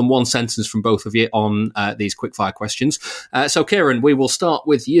 No more than one sentence from both of you on these quickfire questions. So, Kieran, we will start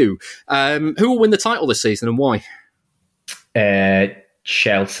with you. Who will win the title this season and why?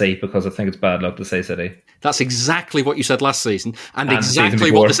 Chelsea, because I think it's bad luck to say City. That's exactly what you said last season, and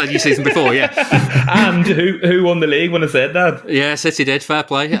exactly what they said your season before, yeah. And who won the league when I said that? Yeah, City did. Fair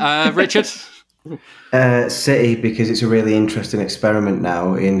play. Richard? City, because it's a really interesting experiment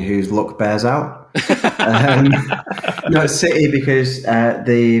now in whose luck bears out. No, City, because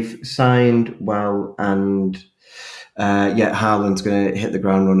they've signed well, and Haaland's going to hit the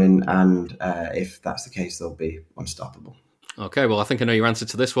ground running, and if that's the case, they'll be unstoppable. Okay, well, I think I know your answer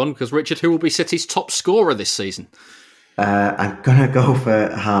to this one, because Richard, who will be City's top scorer this season? I'm going to go for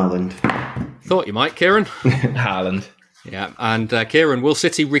Haaland. Thought you might, Kieran. Haaland. Yeah, and Kieran, will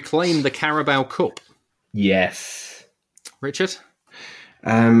City reclaim the Carabao Cup? Yes. Richard?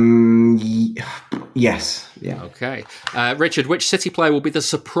 Yes. Yeah. Okay. Richard, which City player will be the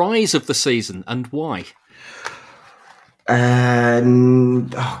surprise of the season and why? That's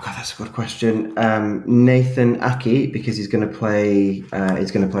a good question. Nathan Ake, because he's going to play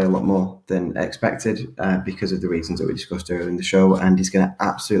a lot more than expected because of the reasons that we discussed earlier in the show, and he's going to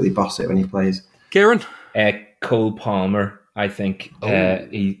absolutely boss it when he plays. Kieran? Cole Palmer. I think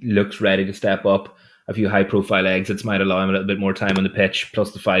he looks ready to step up. A few high-profile exits might allow him a little bit more time on the pitch,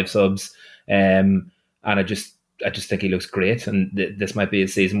 plus the 5 subs. And I just think he looks great. And this might be a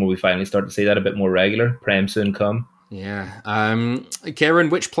season where we finally start to see that a bit more regular. Prem soon come. Yeah. Kieran,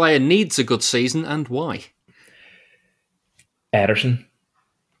 which player needs a good season and why? Ederson.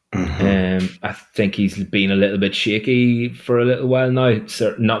 Mm-hmm. I think he's been a little bit shaky for a little while now.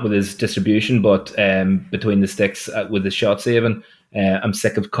 Not with his distribution, but between the sticks with his shot saving. I'm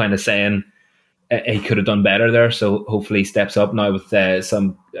sick of kind of saying he could have done better there. So hopefully he steps up now with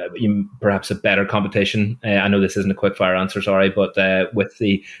some perhaps a better competition. I know this isn't a quick fire answer, sorry, but with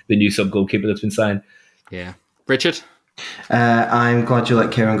the new sub goalkeeper that's been signed. Yeah, Richard. I'm glad you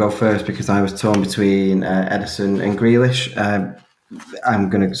let Kieran go first because I was torn between Ederson and Grealish. I'm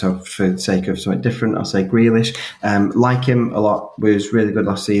going to, so for the sake of something different, I'll say Grealish. Like him a lot, was really good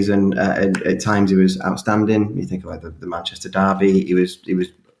last season. At times he was outstanding. You think about the Manchester derby, he was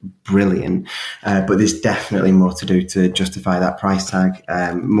brilliant. But there's definitely more to do to justify that price tag.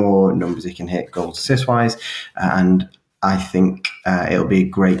 More numbers he can hit, goals, assist wise, and I think it'll be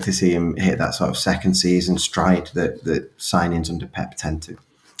great to see him hit that sort of second season stride that signings under Pep tend to.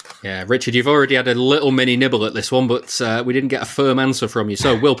 Yeah, Richard, you've already had a little mini nibble at this one, but we didn't get a firm answer from you.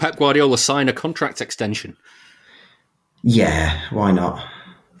 So, will Pep Guardiola sign a contract extension? Yeah, why not?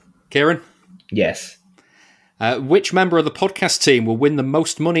 Kieran? Yes. Which member of the podcast team will win the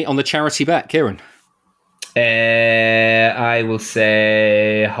most money on the charity bet? Kieran? I will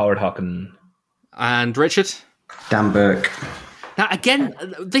say Howard Hockin. And Richard? Dan Burke. Now, again,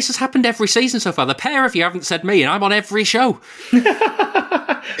 this has happened every season so far. The pair of you haven't said me, and I'm on every show.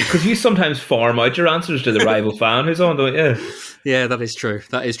 Because you sometimes farm out your answers to the rival fan who's on, don't you? Yeah, that is true.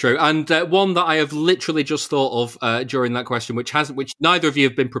 That is true. And one that I have literally just thought of during that question, which neither of you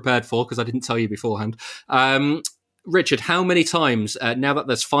have been prepared for because I didn't tell you beforehand. Richard, how many times, now that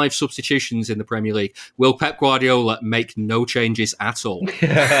there's 5 substitutions in the Premier League, will Pep Guardiola make no changes at all?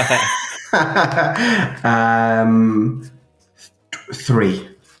 3.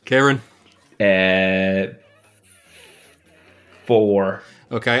 Kieran? 4.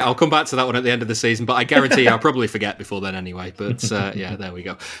 Okay, I'll come back to that one at the end of the season, but I guarantee I'll probably forget before then anyway. But yeah, there we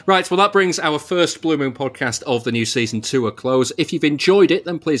go. Right, well, that brings our first Blue Moon podcast of the new season to a close. If you've enjoyed it,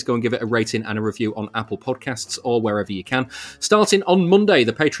 then please go and give it a rating and a review on Apple Podcasts or wherever you can. Starting on Monday,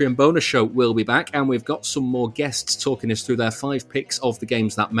 the Patreon bonus show will be back, and we've got some more guests talking us through their 5 picks of the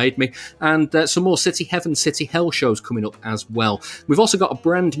games that made me, and some more City Heaven, City Hell shows coming up as well. We've also got a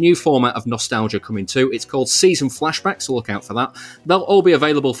brand new format of nostalgia coming too. It's called Season Flashback, so look out for that. They'll all be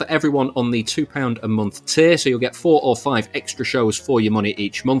available for everyone on the £2 a month tier, so you'll get 4 or 5 extra shows for your money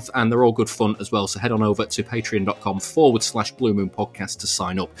each month, and they're all good fun as well, so head on over to patreon.com/Blue Moon Podcast to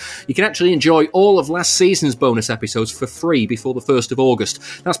sign up. You can actually enjoy all of last season's bonus episodes for free before the 1st of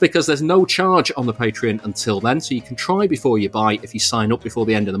August. That's because there's no charge on the Patreon until then, so you can try before you buy if you sign up before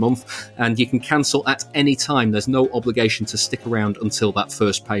the end of the month, and you can cancel at any time. There's no obligation to stick around until that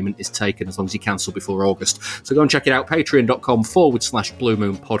first payment is taken, as long as you cancel before August. So go and check it out, patreon.com/Blue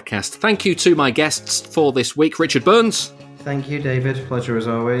Moon Podcast. Thank you to my guests for this week, Richard Burns. Thank you, David. Pleasure as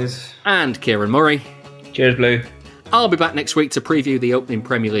always. And Kieran Murray. Cheers, Blue. I'll be back next week to preview the opening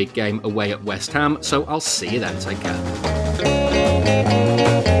Premier League game away at West Ham, so I'll see you then. Take care.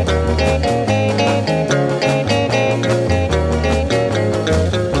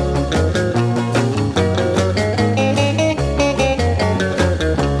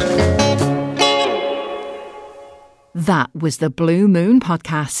 That was the Blue Moon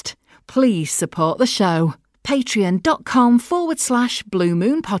Podcast. Please support the show. Patreon.com/Blue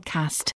Moon Podcast.